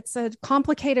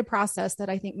complicated process that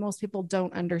I think most people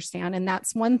don't understand. And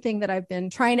that's one thing that I've been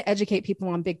trying to educate people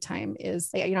on big time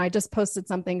is, I just posted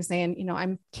something saying,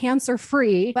 I'm cancer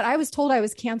free, but I was told I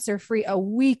was cancer free a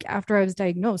week after I was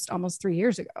diagnosed almost 3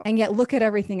 years ago. And yet look at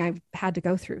everything I've had to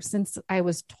go through since I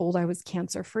was told I was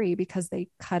cancer free, because they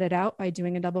cut it out by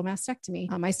doing a double mastectomy.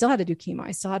 I still had to do chemo.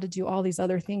 I still had to do all these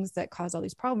other things that cause all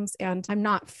these problems. And I'm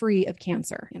not free of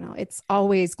cancer. It's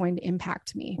always going to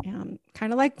impact me.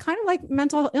 Kind of like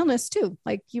mental illness too.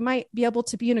 Like you might be able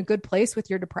to be in a good place with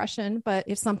your depression, but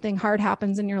if something hard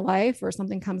happens in your life or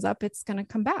something comes up, it's going to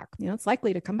come back. It's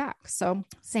likely to come back. So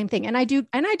same thing. And I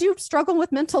do struggle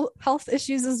with mental health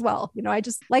issues as well. I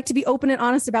just like to be open and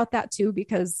honest about that too,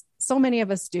 because so many of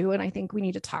us do. And I think we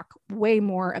need to talk way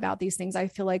more about these things. I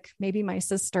feel like maybe my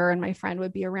sister and my friend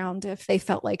would be around if they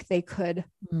felt like they could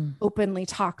openly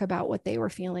talk about what they were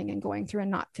feeling and going through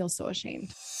and not feel so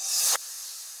ashamed.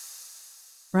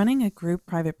 Running a group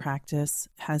private practice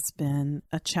has been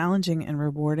a challenging and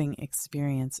rewarding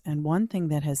experience, and one thing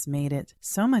that has made it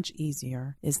so much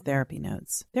easier is Therapy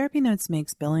Notes. Therapy Notes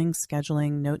makes billing,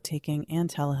 scheduling, note-taking, and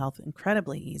telehealth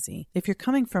incredibly easy. If you're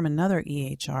coming from another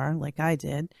EHR, like I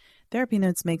did, Therapy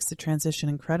Notes makes the transition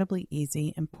incredibly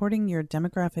easy, importing your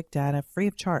demographic data free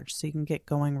of charge so you can get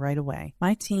going right away.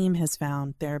 My team has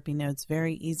found Therapy Notes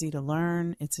very easy to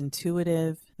learn. It's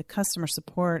intuitive. The customer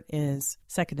support is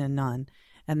second to none.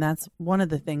 And that's one of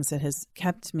the things that has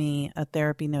kept me a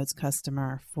Therapy Notes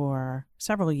customer for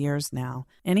several years now.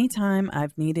 Anytime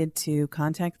I've needed to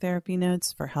contact Therapy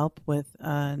Notes for help with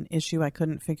an issue I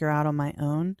couldn't figure out on my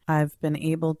own, I've been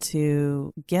able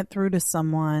to get through to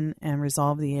someone and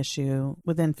resolve the issue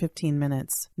within 15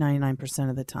 minutes, 99%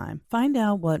 of the time. Find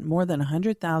out what more than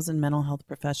 100,000 mental health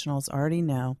professionals already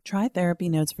know. Try Therapy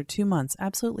Notes for 2 months,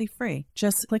 absolutely free.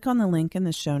 Just click on the link in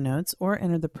the show notes or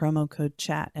enter the promo code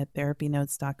CHAT at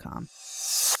therapynotes.com.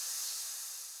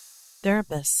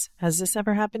 Therapists, has this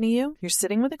ever happened to you? You're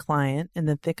sitting with a client in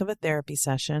the thick of a therapy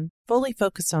session, fully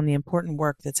focused on the important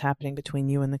work that's happening between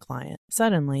you and the client.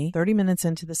 Suddenly, 30 minutes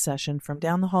into the session, from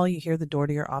down the hall you hear the door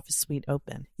to your office suite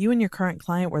open. You and your current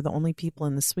client were the only people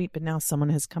in the suite, but now someone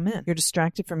has come in. You're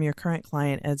distracted from your current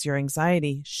client as your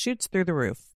anxiety shoots through the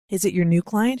roof. Is it your new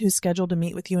client who's scheduled to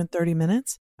meet with you in 30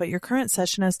 minutes? But your current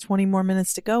session has 20 more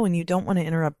minutes to go and you don't want to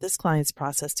interrupt this client's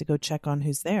process to go check on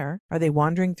who's there. Are they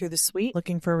wandering through the suite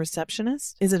looking for a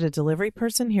receptionist? Is it a delivery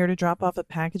person here to drop off a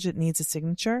package that needs a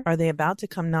signature? Are they about to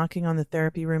come knocking on the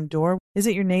therapy room door? Is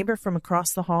it your neighbor from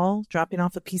across the hall dropping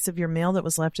off a piece of your mail that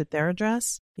was left at their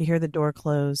address? You hear the door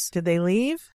close. Did they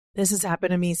leave? This has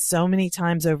happened to me so many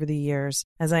times over the years.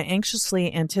 As I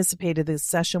anxiously anticipated this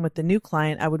session with the new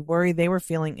client, I would worry they were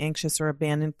feeling anxious or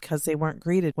abandoned because they weren't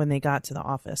greeted when they got to the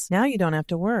office. Now you don't have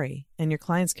to worry, and your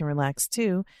clients can relax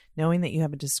too, knowing that you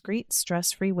have a discreet,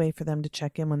 stress-free way for them to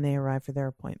check in when they arrive for their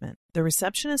appointment. The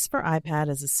Receptionist for iPad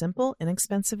is a simple,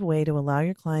 inexpensive way to allow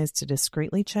your clients to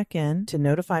discreetly check in, to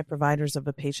notify providers of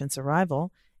a patient's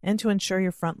arrival, and to ensure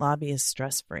your front lobby is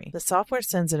stress-free. The software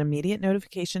sends an immediate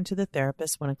notification to the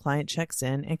therapist when a client checks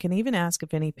in and can even ask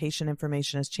if any patient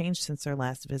information has changed since their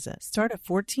last visit. Start a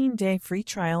 14-day free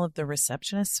trial of the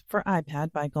Receptionist for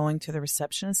iPad by going to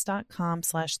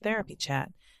thereceptionist.com/therapychat.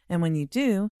 And when you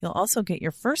do, you'll also get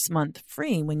your first month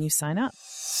free when you sign up.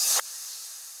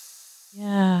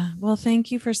 Yeah, well,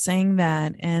 thank you for saying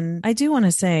that. And I do want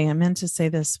to say, I meant to say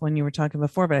this when you were talking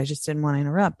before, but I just didn't want to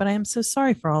interrupt. But I am so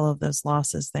sorry for all of those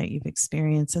losses that you've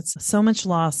experienced. It's so much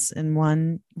loss in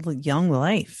one young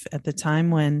life. At the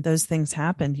time when those things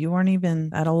happened, you weren't even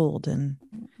that old. And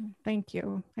thank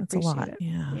you. I that's a appreciate lot. it.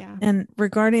 Yeah. And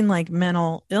regarding like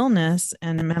mental illness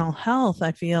and mental health,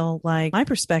 I feel like my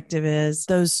perspective is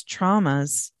those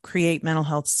traumas create mental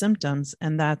health symptoms.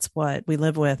 And that's what we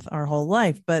live with our whole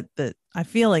life. But I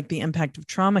feel like the impact of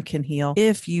trauma can heal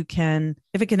if it can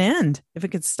end, if it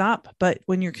could stop. But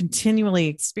when you're continually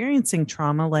experiencing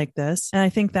trauma like this, and I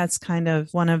think that's kind of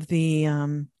one of the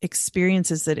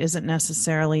experiences that isn't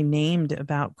necessarily named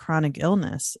about chronic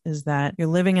illness, is that you're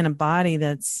living in a body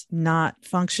that's not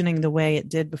functioning the way it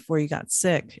did before you got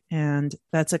sick. And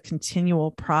that's a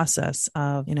continual process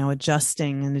of,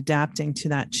 adjusting and adapting to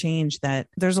that change. That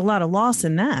there's a lot of loss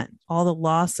in that, all the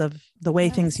loss of the way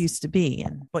things used to be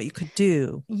and what you could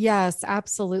do. Yes,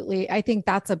 absolutely. I think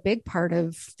that's a big part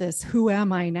of this. Who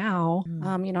am I now?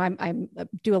 I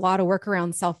do a lot of work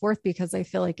around self-worth because I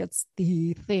feel like it's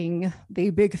the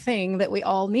big thing that we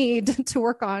all need to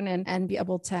work on and be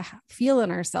able to feel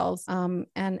in ourselves.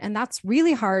 And that's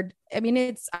really hard. I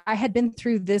mean, I had been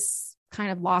through this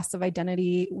kind of loss of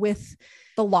identity with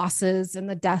the losses and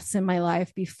the deaths in my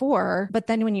life before, but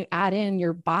then when you add in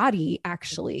your body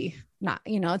actually not,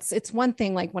 it's one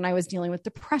thing like when I was dealing with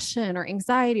depression or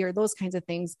anxiety or those kinds of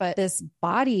things, but this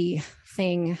body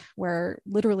thing where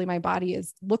literally my body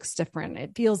looks different,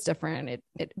 it feels different, it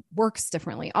works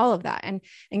differently, all of that. And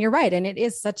you're right. And it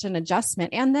is such an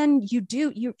adjustment. And then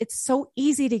it's so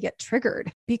easy to get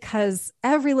triggered because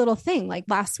every little thing, like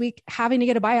last week, having to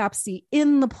get a biopsy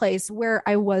in the place where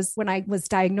I was when I was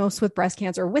diagnosed with breast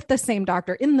cancer with the same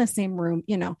doctor in the same room,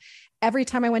 every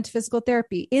time I went to physical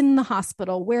therapy in the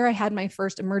hospital where I had my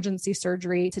first emergency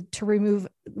surgery to remove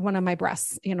one of my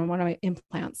breasts, one of my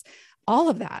implants, all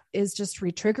of that is just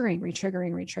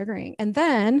re-triggering. And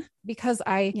then because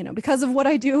because of what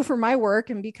I do for my work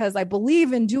and because I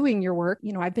believe in doing your work,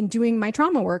 I've been doing my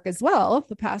trauma work as well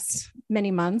the past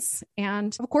many months.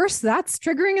 And of course that's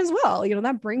triggering as well.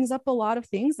 That brings up a lot of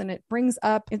things, and it brings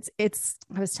up, I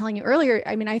was telling you earlier,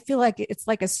 I feel like it's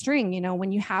like a string,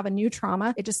 when you have a new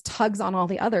trauma, it just tugs on all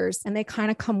the others and they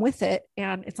kind of come with it.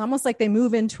 And it's almost like they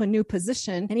move into a new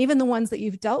position. And even the ones that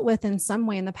you've dealt with in some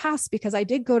way in the past, because I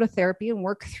did go to therapy and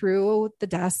work through the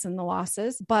deaths and the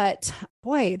losses, but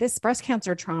boy, this breast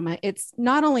cancer trauma, it's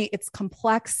not only, it's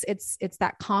complex, it's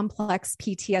that complex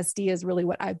PTSD is really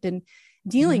what I've been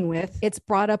dealing with. It's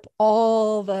brought up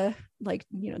all the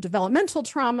developmental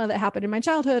trauma that happened in my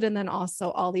childhood. And then also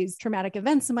all these traumatic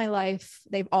events in my life,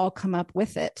 they've all come up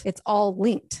with it. It's all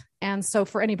linked. And so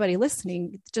for anybody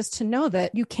listening, just to know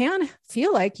that you can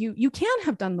feel like you can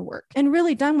have done the work and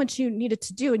really done what you needed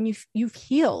to do. And you've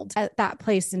healed at that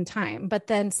place in time, but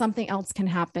then something else can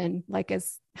happen, like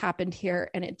as happened here,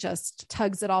 and it just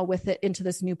tugs it all with it into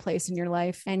this new place in your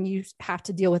life. And you have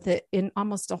to deal with it in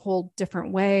almost a whole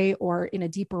different way, or in a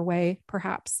deeper way,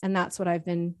 perhaps. And that's what I've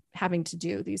been having to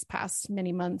do these past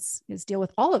many months, is deal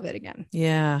with all of it again.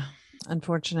 Yeah.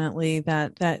 Unfortunately,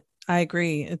 that I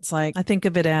agree. It's like, I think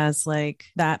of it as like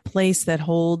that place that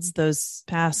holds those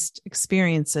past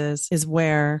experiences is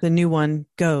where the new one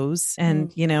goes.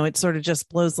 And, it sort of just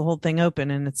blows the whole thing open,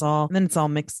 and then it's all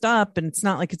mixed up, and it's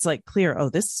not like it's like clear. Oh,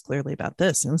 this is clearly about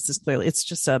this. And this is clearly, it's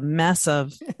just a mess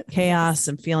of chaos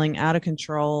and feeling out of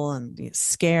control and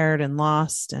scared and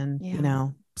lost.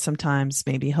 And, sometimes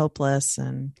maybe hopeless.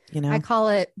 And,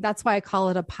 that's why I call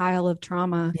it a pile of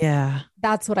trauma. Yeah.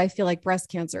 That's what I feel like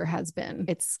breast cancer has been.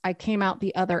 I came out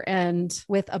the other end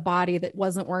with a body that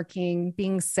wasn't working,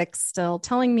 being sick still,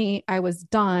 telling me I was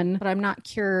done, but I'm not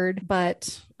cured,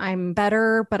 but I'm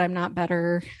better, but I'm not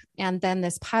better. And then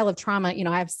this pile of trauma,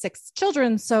 I have 6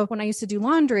 children. So when I used to do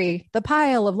laundry, the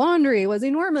pile of laundry was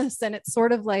enormous. And it's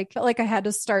sort of like, felt like I had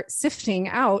to start sifting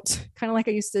out, kind of like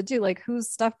I used to do, like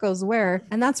whose stuff goes where.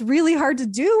 And that's really hard to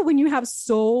do when you have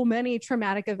so many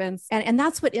traumatic events. And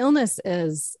that's what illness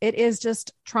is. It is just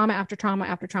trauma after trauma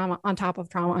after trauma on top of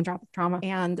trauma on top of trauma.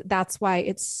 And that's why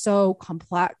it's so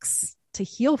complex to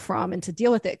heal from and to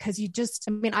deal with it. Cause I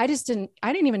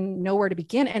didn't even know where to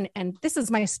begin. And this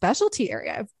is my specialty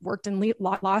area. I've worked in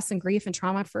loss and grief and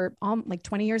trauma for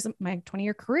 20 years of my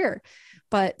 20-year career.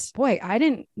 But boy, I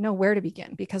didn't know where to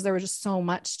begin because there was just so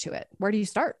much to it. Where do you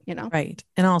start? Right.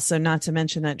 And also not to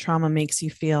mention that trauma makes you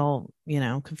feel,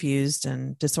 confused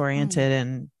and disoriented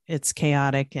and it's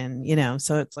chaotic. And,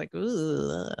 so it's like,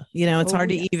 it's hard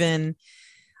to even,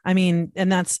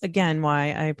 and that's again, why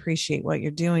I appreciate what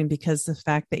you're doing, because the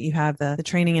fact that you have the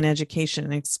training and education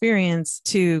and experience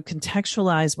to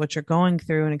contextualize what you're going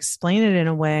through and explain it in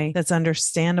a way that's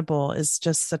understandable is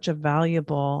just such a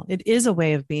valuable, it is a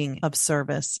way of being of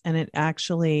service. And it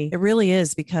really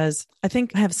is, because I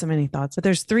think I have so many thoughts, but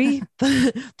there's 3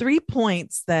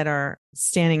 points that are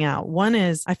standing out. One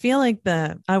is, I feel like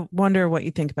I wonder what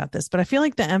you think about this, but I feel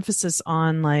like the emphasis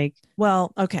on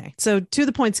so 2 of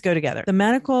the points go together. The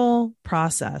medical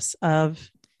process of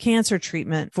cancer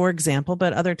treatment, for example,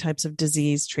 but other types of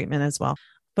disease treatment as well,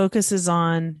 focuses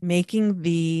on making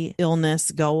the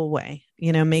illness go away,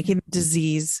 making the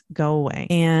disease go away.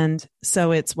 And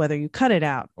so it's whether you cut it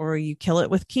out or you kill it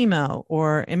with chemo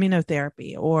or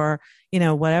immunotherapy or,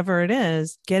 whatever it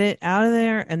is, get it out of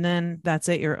there. And then that's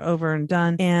it. You're over and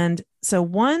done. And so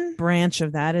one branch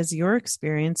of that is your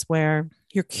experience where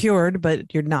you're cured,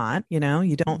 but you're not, you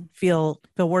don't feel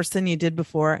worse than you did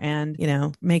before. And,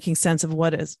 making sense of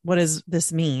what does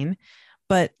this mean?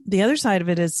 But the other side of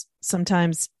it is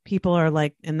sometimes people are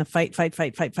like in the fight,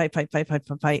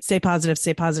 stay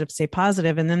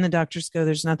positive. And then the doctors go,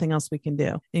 there's nothing else we can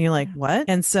do. And you're like, what?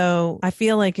 And so I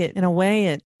feel like in a way,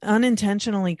 it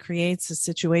unintentionally creates a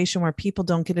situation where people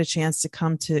don't get a chance to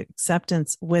come to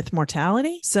acceptance with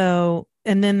mortality. So,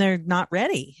 and then they're not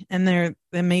ready, and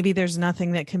maybe there's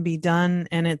nothing that can be done,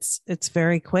 and it's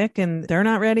very quick, and they're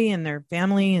not ready, and their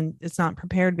family and it's not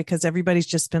prepared because everybody's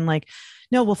just been like,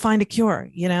 no, we'll find a cure,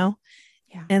 Yeah.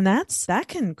 And that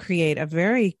can create a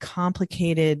very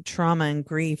complicated trauma and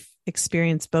grief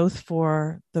experience, both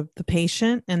for the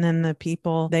patient and then the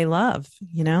people they love,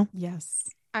 Yes.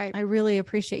 I really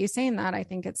appreciate you saying that. I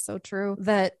think it's so true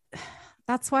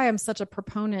that's why I'm such a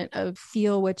proponent of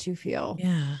feel what you feel.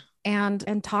 Yeah.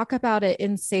 And talk about it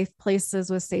in safe places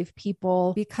with safe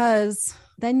people, because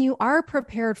then you are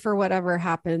prepared for whatever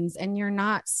happens and you're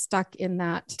not stuck in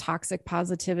that toxic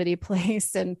positivity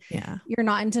place, and you're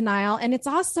not in denial. And it's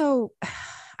also,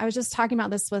 I was just talking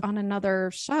about this on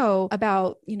another show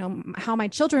about, how my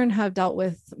children have dealt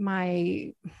with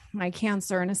my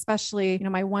cancer, and especially,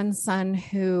 my one son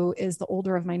who is the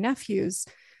older of my nephews.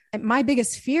 My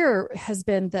biggest fear has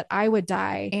been that I would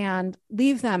die and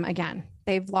leave them again.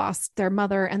 They've lost their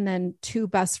mother and then two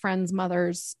best friends'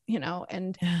 mothers,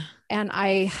 and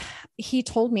he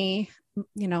told me,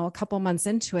 a couple months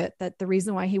into it, that the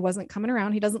reason why he wasn't coming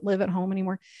around, he doesn't live at home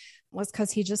anymore, was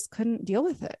because he just couldn't deal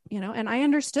with it, and I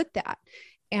understood that.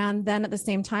 And then at the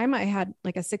same time, I had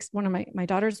like one of my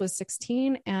daughters was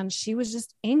 16, and she was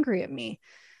just angry at me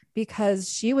because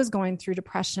she was going through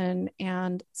depression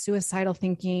and suicidal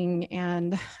thinking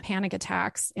and panic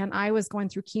attacks. And I was going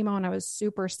through chemo and I was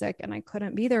super sick and I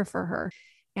couldn't be there for her.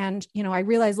 And, I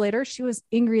realized later she was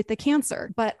angry at the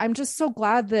cancer, but I'm just so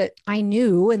glad that I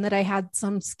knew and that I had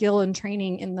some skill and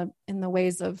training in the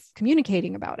ways of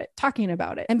communicating about it, talking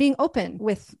about it, and being open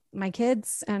with my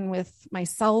kids and with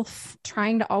myself,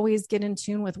 trying to always get in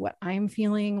tune with what I'm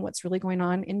feeling, what's really going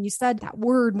on. And you said that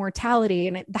word mortality,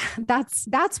 and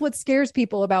that's what scares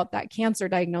people about that cancer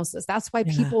diagnosis. That's why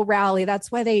people rally.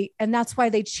 That's why they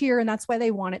cheer, and that's why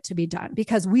they want it to be done,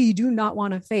 because we do not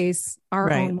want to face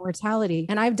our own mortality.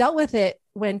 And I've dealt with it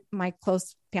when my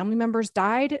close family members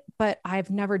died, but I've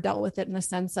never dealt with it in the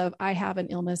sense of I have an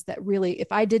illness that really,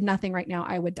 if I did nothing right now,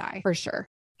 I would die for sure.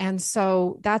 And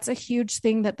so that's a huge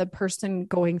thing that the person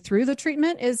going through the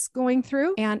treatment is going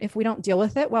through. And if we don't deal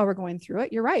with it while we're going through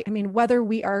it, you're right. I mean, whether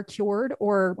we are cured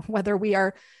or whether we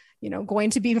are, going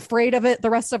to be afraid of it the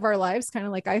rest of our lives, kind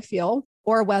of like I feel,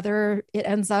 or whether it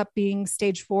ends up being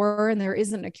stage 4 and there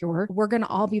isn't a cure, we're going to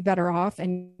all be better off,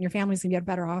 and your family's going to get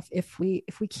better off if we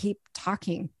keep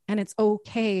talking. And it's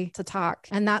okay to talk.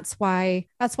 And that's why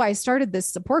I started this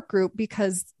support group,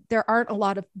 because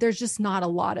there's just not a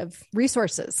lot of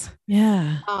resources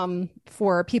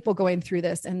for people going through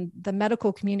this. And the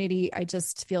medical community, I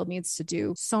just feel, needs to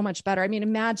do so much better. I mean,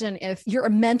 imagine if your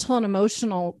mental and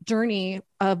emotional journey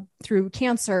through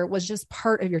cancer was just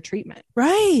part of your treatment.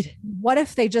 Right. What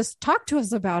if they just talked to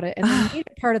us about it and they made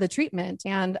it part of the treatment?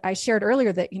 And I shared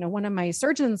earlier that, one of my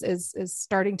surgeons is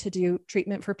starting to do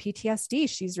treatment for PTSD.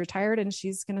 She's retired and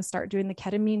she's going to start doing the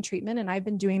ketamine treatment. And I've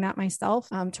been doing that myself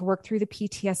to work through the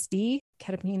PTSD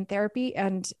ketamine therapy.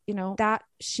 And, that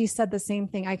she said the same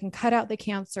thing. I can cut out the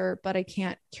cancer, but I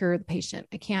can't cure the patient.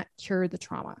 I can't cure the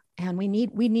trauma. And we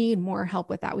need more help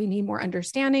with that. We need more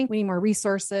understanding. We need more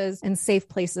resources and safe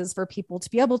places for people to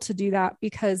be able to do that,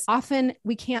 because often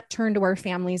we can't turn to our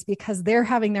families because they're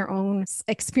having their own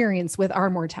experience with our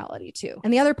mortality too.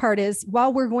 And the other part is,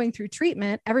 while we're going through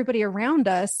treatment, everybody around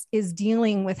us is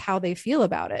dealing with how they feel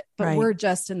about it, but we're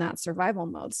just in that survival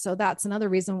mode. So that's another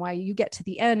reason why you get to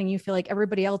the end and you feel like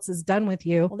everybody else is done with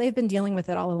you. Well, they've been dealing with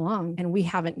it all along and we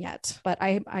haven't yet. But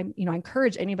I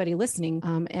encourage anybody listening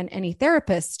and any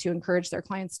therapist to encourage their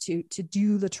clients to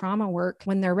do the trauma work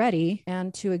when they're ready,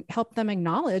 and to help them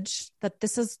acknowledge that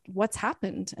this is what's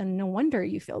happened. And no wonder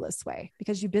you feel this way,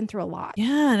 because you've been through a lot.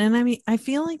 Yeah. And I mean, I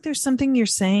feel like there's something you're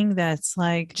saying that's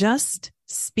like just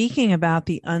speaking about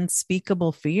the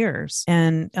unspeakable fears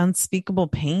and unspeakable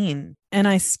pain. And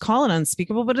I call it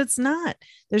unspeakable, but it's not.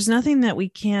 There's nothing that we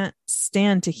can't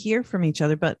stand to hear from each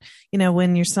other. But,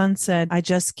 when your son said, I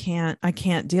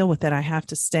can't deal with it, I have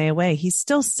to stay away, he's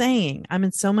still saying, I'm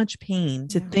in so much pain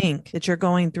to think that you're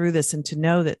going through this and to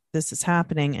know that this is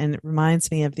happening. And it reminds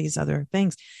me of these other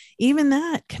things. Even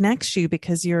that connects you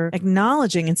because you're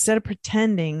acknowledging, instead of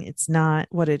pretending it's not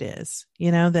what it is,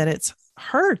 that it's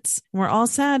hurts. We're all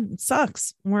sad. It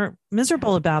sucks. We're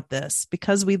miserable about this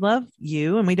because we love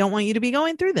you and we don't want you to be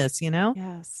going through this,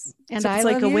 Yes. And so I it's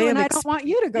love like a you way and of I don't want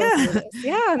you to go through this.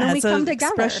 Yeah. And then we come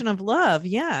together. Expression of love.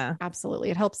 Yeah.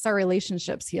 Absolutely. It helps our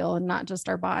relationships heal and not just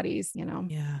our bodies,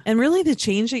 Yeah. And really the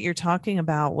change that you're talking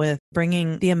about with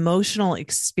bringing the emotional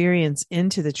experience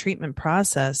into the treatment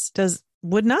process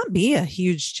would not be a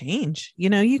huge change.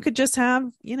 You could just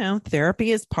have,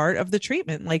 therapy as part of the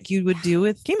treatment, like you would do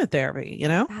with chemotherapy,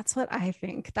 That's what I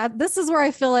think. That this is where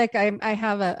I feel like I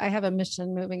have a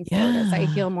mission moving forward as I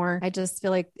heal more. I just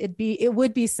feel like it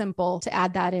would be simple to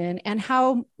add that in. And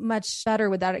how much better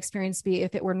would that experience be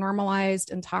if it were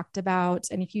normalized and talked about?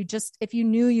 And if you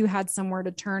knew you had somewhere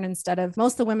to turn, instead of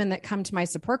most of the women that come to my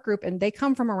support group, and they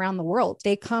come from around the world,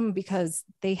 they come because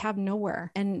they have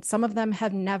nowhere. And some of them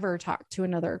have never talked to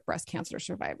another breast cancer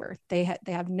survivor. They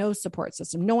have no support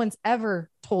system. No one's ever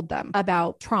told them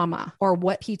about trauma or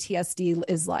what PTSD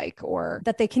is like, or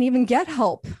that they can even get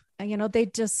help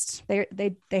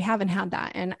they haven't had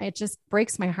that. And it just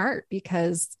breaks my heart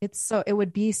because it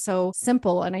would be so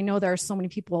simple. And I know there are so many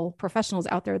professionals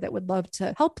out there that would love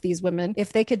to help these women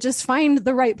if they could just find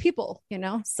the right people,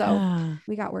 so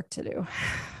we got work to do.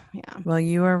 Yeah. Well,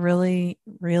 you are really,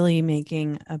 really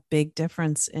making a big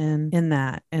difference in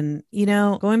that. And,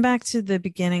 going back to the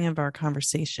beginning of our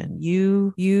conversation,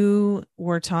 you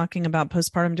were talking about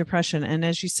postpartum depression. And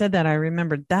as you said that, I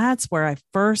remembered that's where I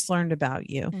first learned about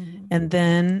you. Mm-hmm. And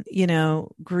then,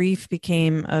 grief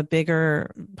became a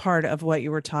bigger part of what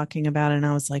you were talking about. And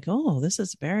I was like, oh, this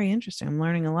is very interesting. I'm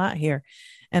learning a lot here.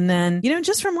 And then,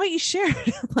 just from what you shared,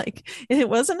 like it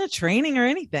wasn't a training or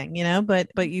anything,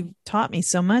 but you've taught me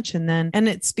so much. And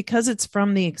it's because it's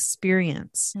from the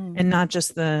experience and not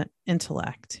just the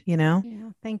intellect, Yeah.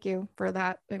 Thank you for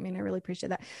that. I mean, I really appreciate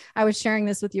that. I was sharing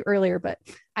this with you earlier, but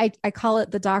I call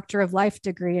it the Doctor of Life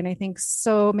degree. And I think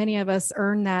so many of us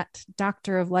earn that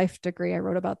Doctor of Life degree. I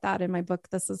wrote about that in my book,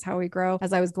 This Is How We Grow,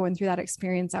 as I was going through that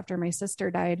experience after my sister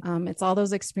died. It's all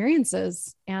those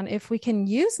experiences. And if we can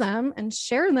use them and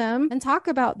share them and talk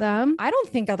about them, I don't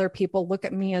think other people look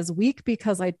at me as weak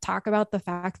because I talk about the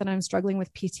fact that I'm struggling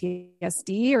with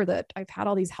PTSD or that I've had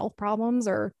all these health problems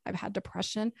or I've had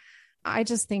depression. I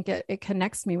just think it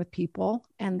connects me with people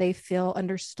and they feel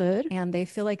understood and they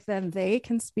feel like then they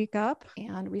can speak up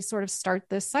and we sort of start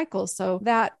this cycle. So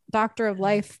that Doctor of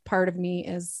Life part of me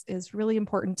is really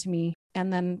important to me.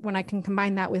 And then when I can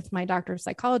combine that with my Doctor of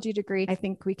Psychology degree, I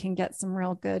think we can get some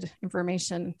real good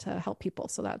information to help people.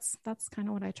 So that's kind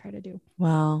of what I try to do.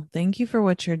 Well, thank you for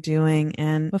what you're doing.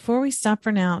 And before we stop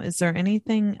for now, is there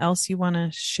anything else you want to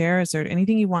share? Is there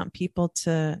anything you want people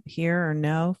to hear or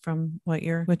know from what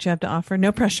you have to offer?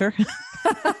 No pressure.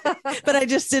 But I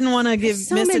just didn't want to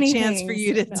miss a chance for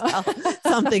you to tell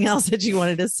something else that you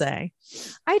wanted to say.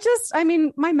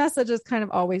 My message is kind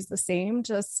of always the same,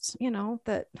 just,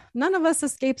 that none of us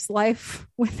escapes life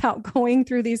without going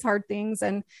through these hard things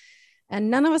and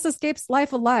none of us escapes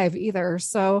life alive either.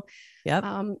 So yep.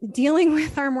 Dealing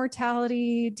with our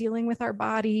mortality, dealing with our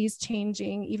bodies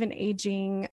changing, even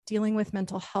aging, dealing with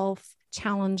mental health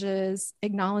challenges,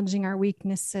 acknowledging our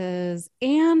weaknesses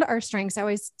and our strengths. I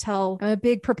always tell, I'm a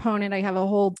big proponent. I have a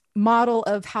whole model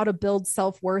of how to build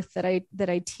self-worth that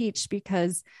I teach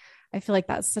because I feel like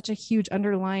that's such a huge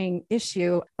underlying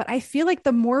issue. But I feel like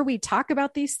the more we talk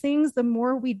about these things, the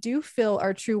more we do feel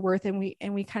our true worth and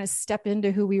we kind of step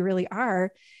into who we really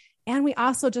are. And we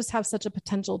also just have such a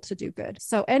potential to do good.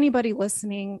 So anybody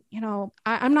listening,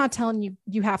 I'm not telling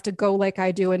you have to go like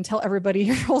I do and tell everybody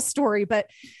your whole story, but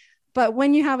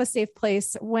when you have a safe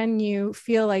place, when you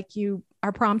feel like you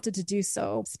are prompted to do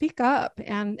so, speak up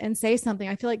and say something.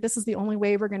 I feel like this is the only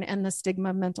way we're going to end the stigma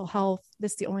of mental health.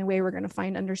 This is the only way we're going to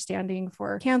find understanding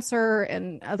for cancer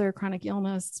and other chronic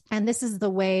illness. And this is the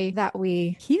way that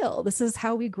we heal. This is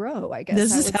how we grow, I guess.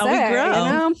 This is how we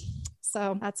grow.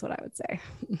 So that's what I would say.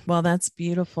 Well, that's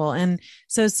beautiful. And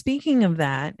so speaking of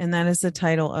that, and that is the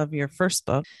title of your first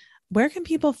book, where can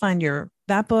people find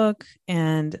that book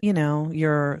and,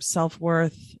 your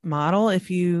self-worth model if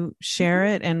you share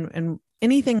it and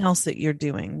anything else that you're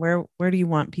doing? Where do you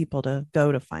want people to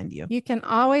go to find you? You can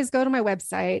always go to my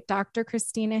website,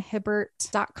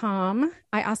 drchristinahibbert.com.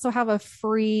 I also have a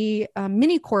free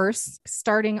mini course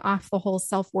starting off the whole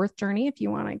self-worth journey. If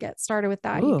you want to get started with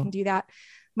that, You can do that.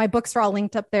 My books are all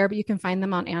linked up there, but you can find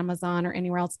them on Amazon or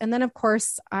anywhere else. And then, of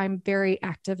course, I'm very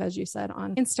active, as you said,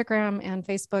 on Instagram and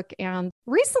Facebook and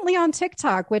recently on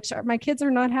TikTok, which my kids are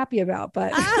not happy about,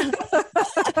 but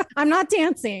I'm not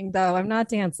dancing, though. I'm not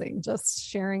dancing, just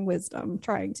sharing wisdom,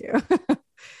 trying to.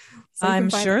 So I'm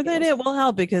sure that it will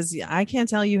help because I can't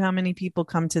tell you how many people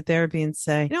come to therapy and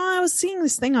say, I was seeing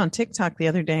this thing on TikTok the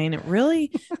other day and it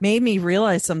really made me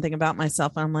realize something about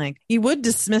myself. And I'm like, you would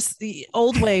dismiss the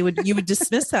old way, you would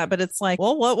dismiss that, but it's like,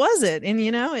 well, what was it? And,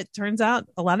 it turns out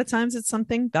a lot of times it's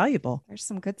something valuable. There's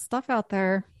some good stuff out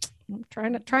there. I'm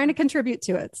trying to contribute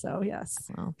to it. So yes,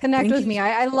 connect with me.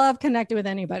 I love connecting with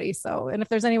anybody. So, and if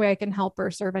there's any way I can help or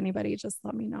serve anybody, just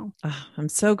let me know. I'm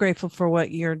so grateful for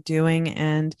what you're doing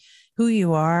and who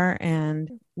you are and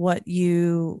what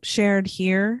you shared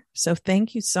here. So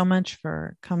thank you so much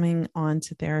for coming on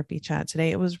to Therapy Chat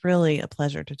today. It was really a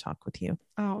pleasure to talk with you.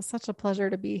 Oh, such a pleasure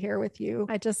to be here with you.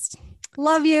 I just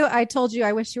love you. I told you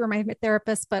I wish you were my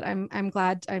therapist, but I'm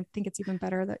glad. I think it's even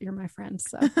better that you're my friend.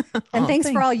 So, and thanks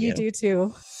for all you do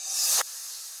too.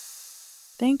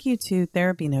 Thank you to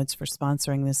Therapy Notes for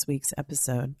sponsoring this week's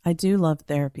episode. I do love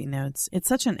Therapy Notes. It's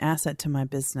such an asset to my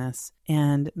business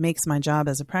and makes my job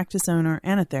as a practice owner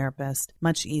and a therapist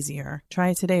much easier. Try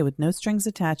it today with no strings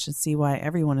attached and see why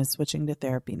everyone is switching to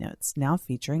Therapy Notes, now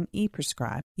featuring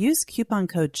ePrescribe. Use coupon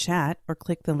code CHAT or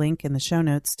click the link in the show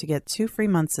notes to get 2 free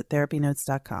months at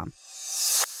therapynotes.com.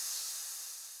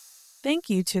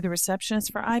 Thank you to The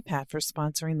Receptionist for iPad for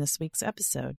sponsoring this week's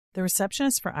episode. The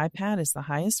Receptionist for iPad is the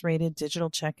highest-rated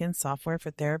digital check-in software for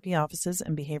therapy offices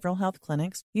and behavioral health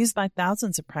clinics used by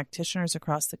thousands of practitioners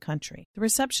across the country. The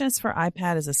Receptionist for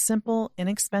iPad is a simple,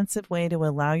 inexpensive way to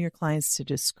allow your clients to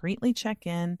discreetly check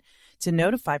in, to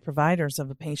notify providers of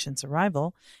a patient's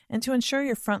arrival, and to ensure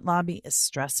your front lobby is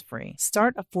stress-free.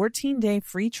 Start a 14-day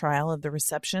free trial of The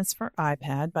Receptionist for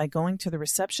iPad by going to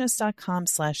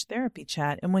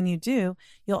thereceptionist.com/therapychat, and when you do,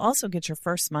 you'll also get your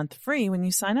first month free when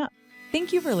you sign up.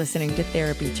 Thank you for listening to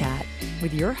Therapy Chat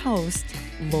with your host,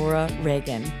 Laura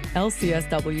Reagan,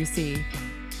 LCSWC.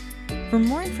 For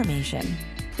more information,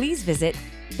 please visit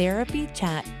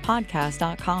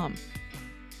therapychatpodcast.com.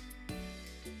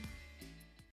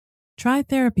 Try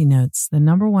Therapy Notes, the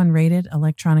 #1 rated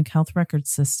electronic health record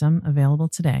system available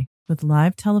today. With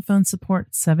live telephone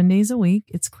support 7 days a week,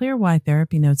 it's clear why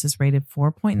Therapy Notes is rated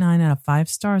 4.9 out of 5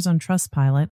 stars on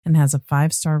Trustpilot and has a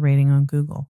 5-star rating on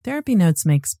Google. Therapy Notes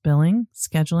makes billing,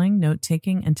 scheduling,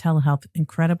 note-taking, and telehealth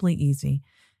incredibly easy.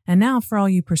 And now, for all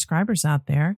you prescribers out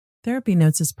there, Therapy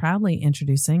Notes is proudly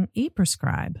introducing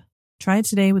ePrescribe. Try it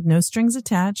today with no strings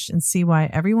attached and see why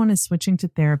everyone is switching to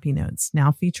Therapy Notes,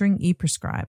 now featuring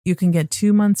ePrescribe. You can get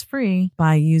 2 months free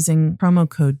by using promo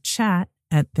code CHAT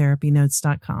at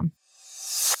therapynotes.com.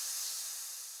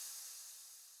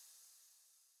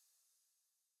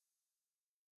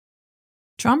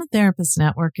 Trauma Therapist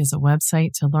Network is a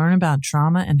website to learn about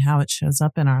trauma and how it shows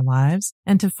up in our lives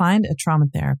and to find a trauma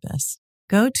therapist.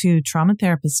 Go to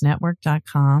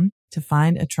traumatherapistnetwork.com to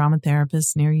find a trauma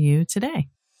therapist near you today.